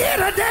here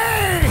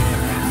today.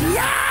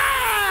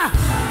 Yeah!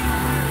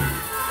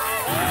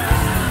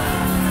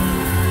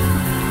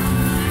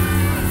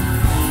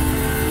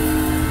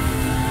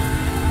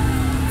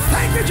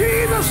 Thank you,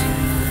 Jesus.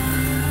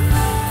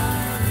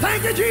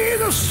 Thank you,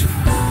 Jesus.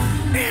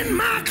 In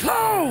my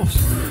clothes,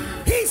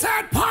 he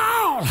said,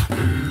 Paul,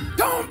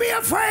 don't be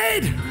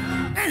afraid.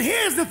 And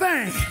here's the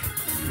thing.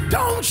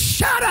 Don't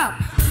shut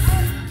up.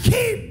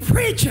 Keep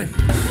preaching.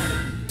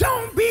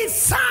 Don't be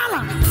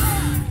silent.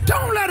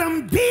 Don't let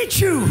them beat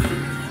you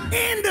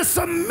into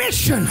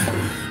submission.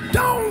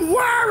 Don't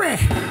worry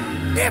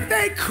if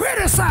they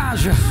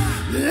criticize you.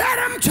 Let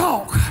them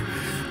talk.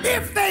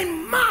 If they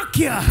mock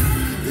you,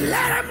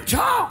 let them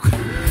talk.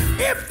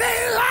 If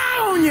they lie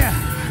on you,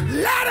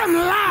 let them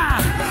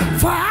lie.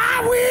 For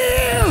I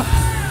will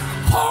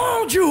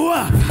hold you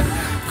up.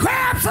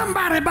 Grab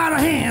somebody by the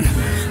hand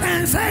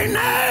and say,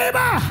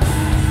 neighbor,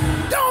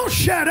 don't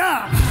shut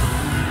up.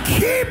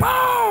 Keep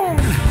on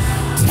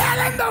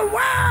telling the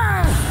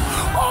world.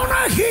 On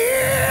a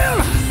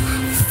hill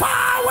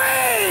far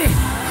away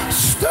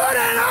stood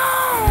an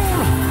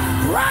old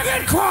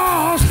rugged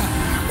cross.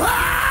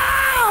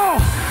 Wow!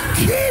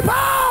 Keep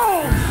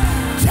on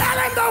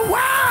telling the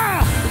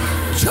world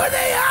to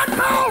the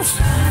utmost.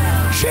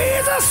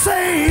 Jesus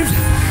saves.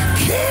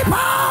 Keep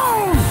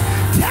on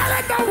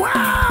telling the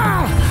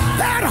world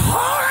that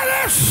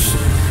holiness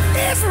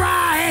is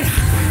right.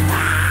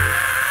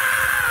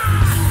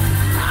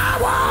 I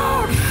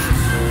won't.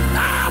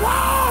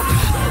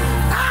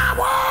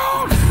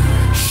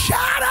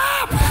 Shut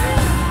up.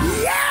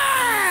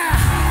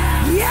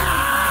 Yeah.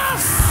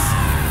 Yes.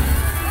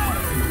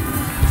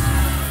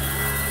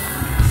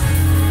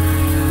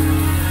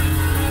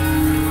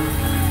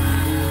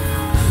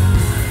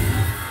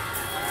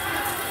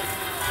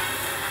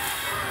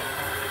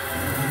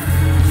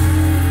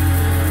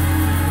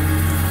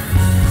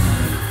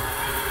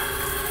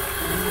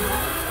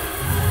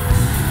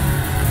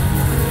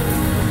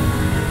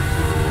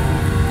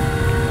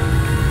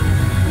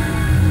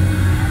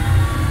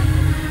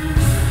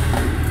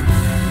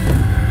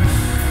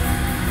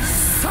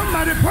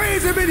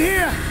 Praise him in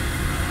here.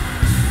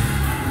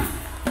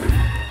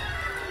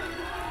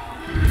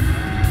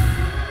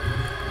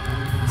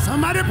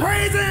 Somebody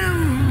praise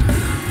him.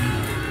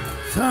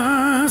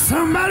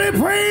 Somebody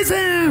praise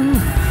him.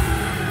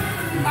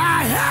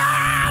 I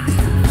had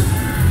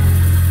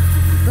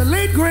the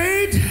late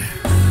great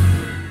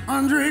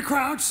Andre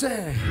Crouch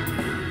say,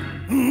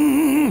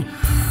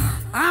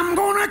 I'm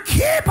gonna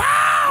keep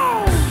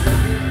on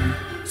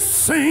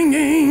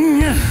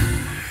singing,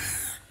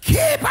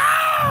 keep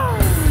on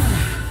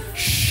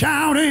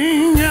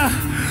shouting,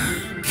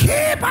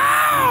 keep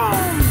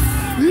on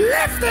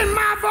lifting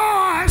my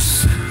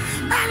voice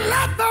and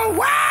let the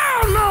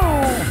world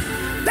know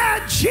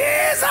that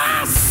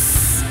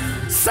Jesus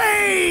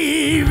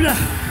saved.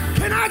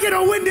 Can I get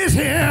a witness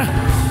here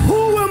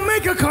who will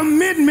make a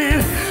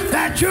commitment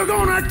that you're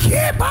gonna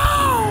keep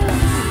on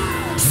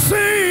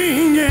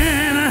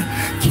singing,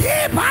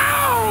 keep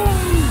on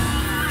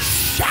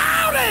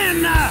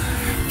shouting,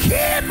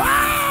 keep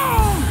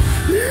on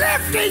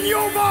lifting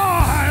your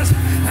voice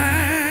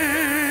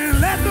and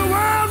let the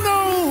world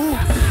know,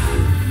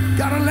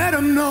 gotta let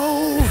them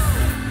know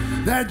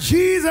that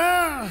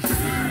Jesus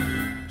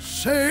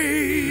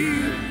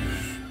saves.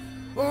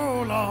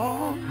 Oh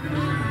Lord,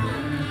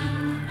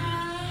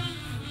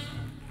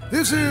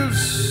 this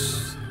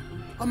is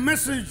a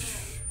message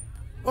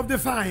of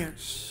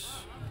defiance.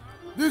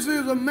 This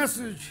is a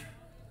message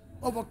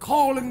of a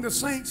calling the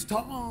saints to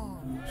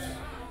arms.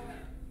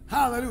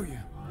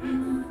 Hallelujah.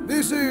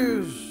 This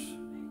is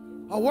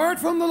a word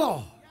from the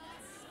Lord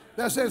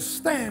that says,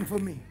 stand for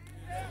me.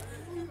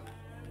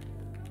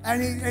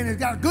 And it's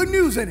got good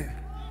news in it.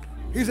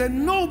 He said,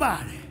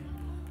 nobody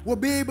will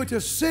be able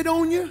to sit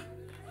on you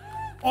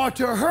or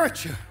to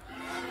hurt you,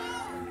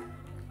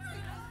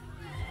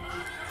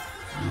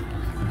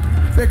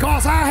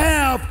 because I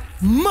have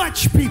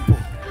much people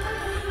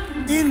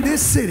in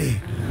this city.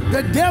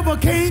 The devil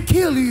can't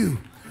kill you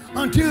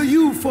until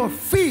you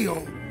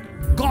fulfill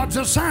God's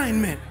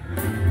assignment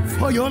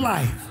for your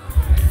life.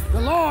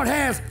 The Lord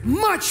has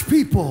much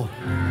people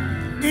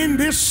in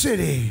this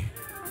city.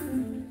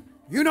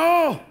 You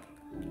know,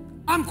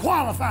 I'm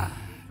qualified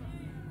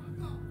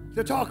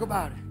to talk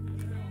about it.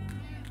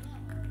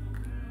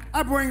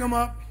 I bring them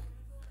up.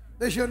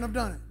 They shouldn't have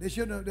done it. They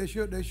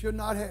should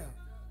not have.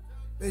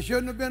 They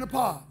shouldn't have been a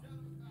part.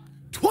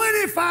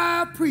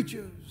 25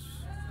 preachers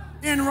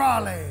in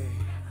Raleigh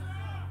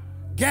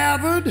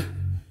gathered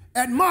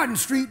at Martin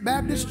Street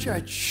Baptist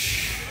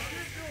Church.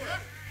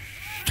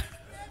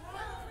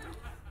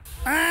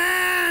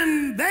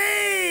 And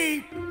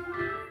they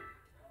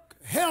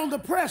held a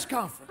press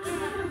conference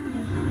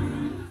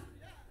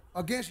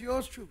against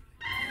yours truly.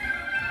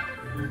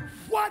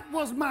 What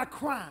was my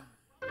crime?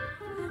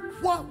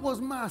 What was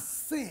my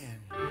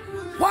sin?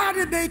 Why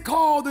did they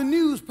call the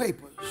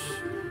newspapers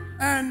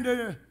and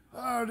the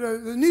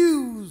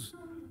news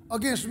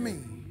against me?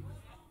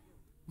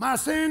 My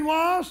sin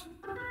was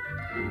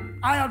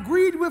I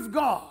agreed with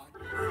God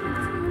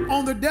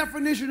on the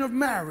definition of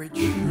marriage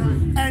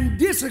and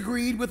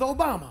disagreed with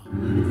Obama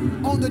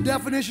on the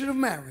definition of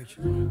marriage.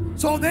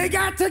 So they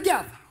got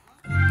together.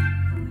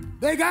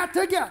 They got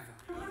together.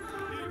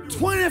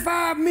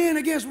 25 men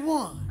against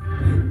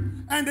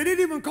one. And they didn't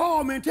even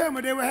call me and tell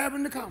me they were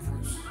having the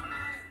conference.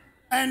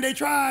 And they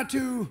tried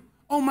to,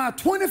 on my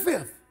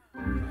 25th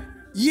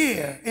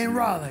year in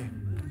Raleigh,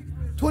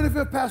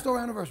 25th pastoral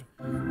anniversary,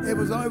 it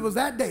was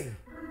that day.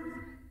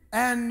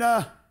 And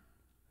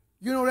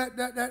you know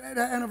that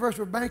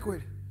anniversary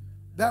banquet,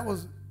 that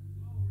was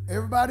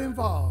everybody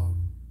involved.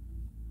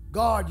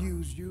 God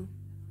used you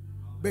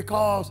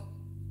because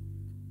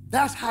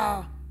that's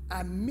how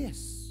I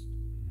missed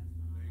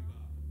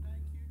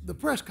the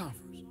press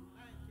conference.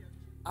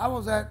 I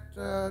was at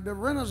the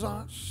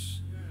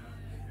Renaissance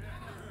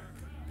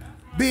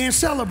being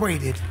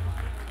celebrated.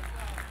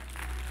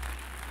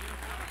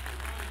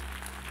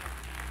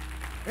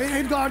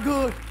 Ain't God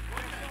good?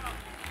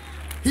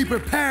 He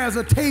prepares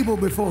a table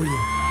before you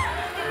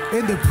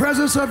in the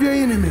presence of your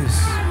enemies.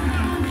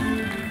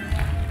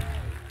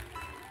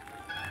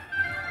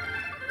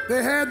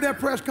 They had their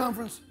press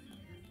conference.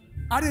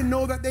 I didn't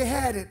know that they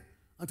had it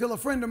until a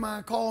friend of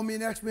mine called me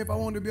and asked me if I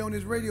wanted to be on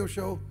his radio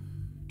show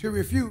to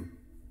refute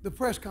the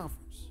press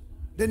conference,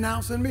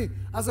 denouncing me.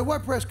 I said,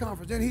 what press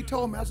conference? Then he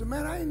told me. I said,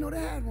 man, I didn't know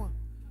they had one.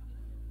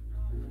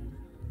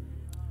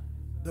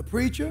 The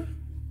preacher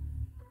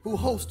who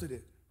hosted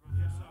it,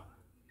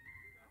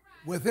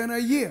 within a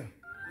year,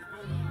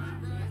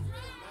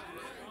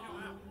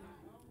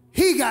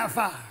 he got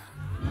fired.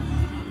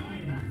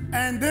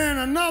 And then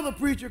another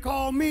preacher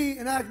called me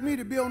and asked me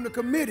to be on the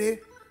committee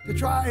to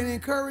try and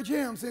encourage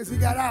him since he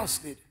got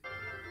ousted.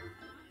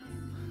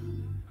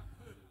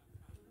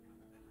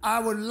 I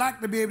would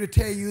like to be able to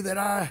tell you that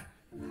I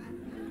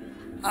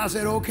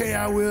said, okay,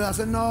 I will. I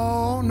said, no,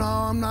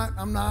 I'm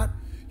not.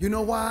 You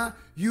know why?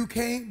 You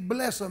can't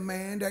bless a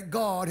man that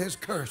God has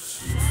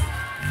cursed.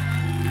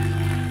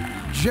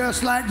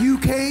 Just like you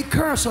can't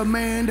curse a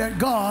man that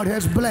God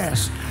has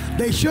blessed.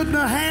 They shouldn't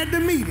have had the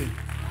meeting.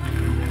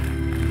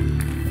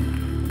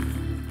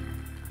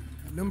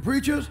 And them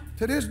preachers,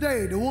 to this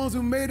day, the ones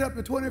who made up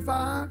the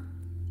 25,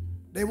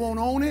 they won't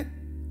own it.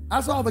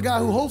 I saw the guy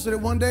who hosted it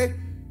one day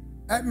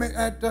at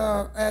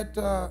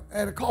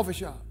a coffee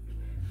shop.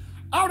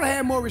 I would have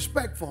had more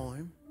respect for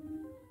him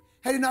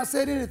had he not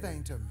said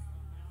anything to me.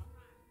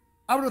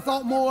 I would have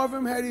thought more of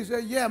him had he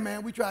said, yeah,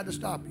 man, we tried to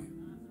stop you.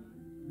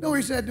 You know what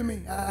he said to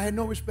me? I had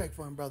no respect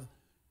for him, brother.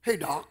 Hey,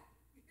 Doc.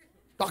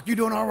 Doc, you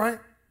doing all right?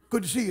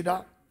 Good to see you,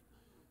 Doc.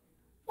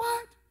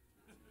 What?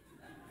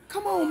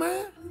 Come on,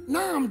 man.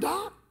 Now I'm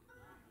Doc.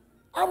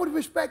 I would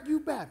respect you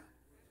better.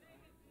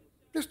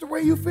 Just the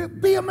way you feel.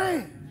 Be a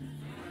man.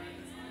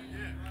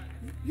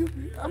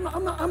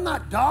 I'm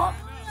not Doc.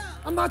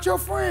 I'm not your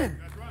friend.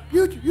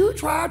 You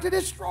tried to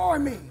destroy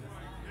me.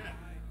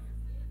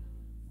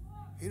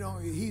 You know,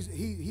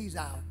 he's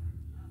out.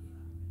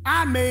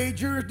 I made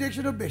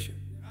jurisdiction of bishop.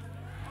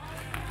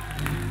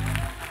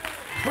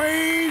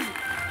 Praise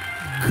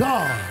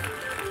God.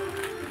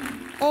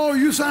 Oh,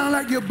 you sound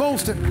like you're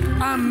boasting.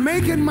 I'm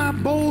making my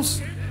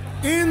boast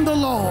in the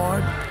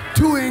Lord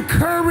to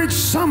encourage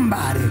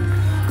somebody.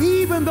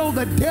 Even though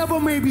the devil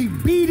may be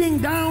beating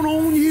down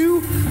on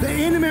you, the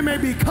enemy may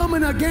be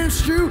coming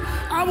against you,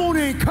 I want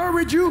to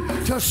encourage you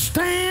to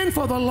stand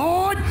for the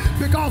Lord,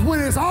 because when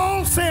it's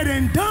all said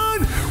and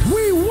done,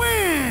 we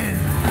win.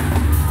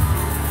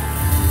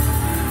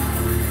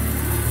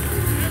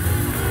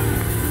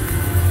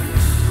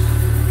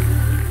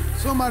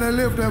 Somebody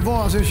lift their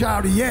voice and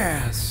shout,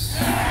 yes.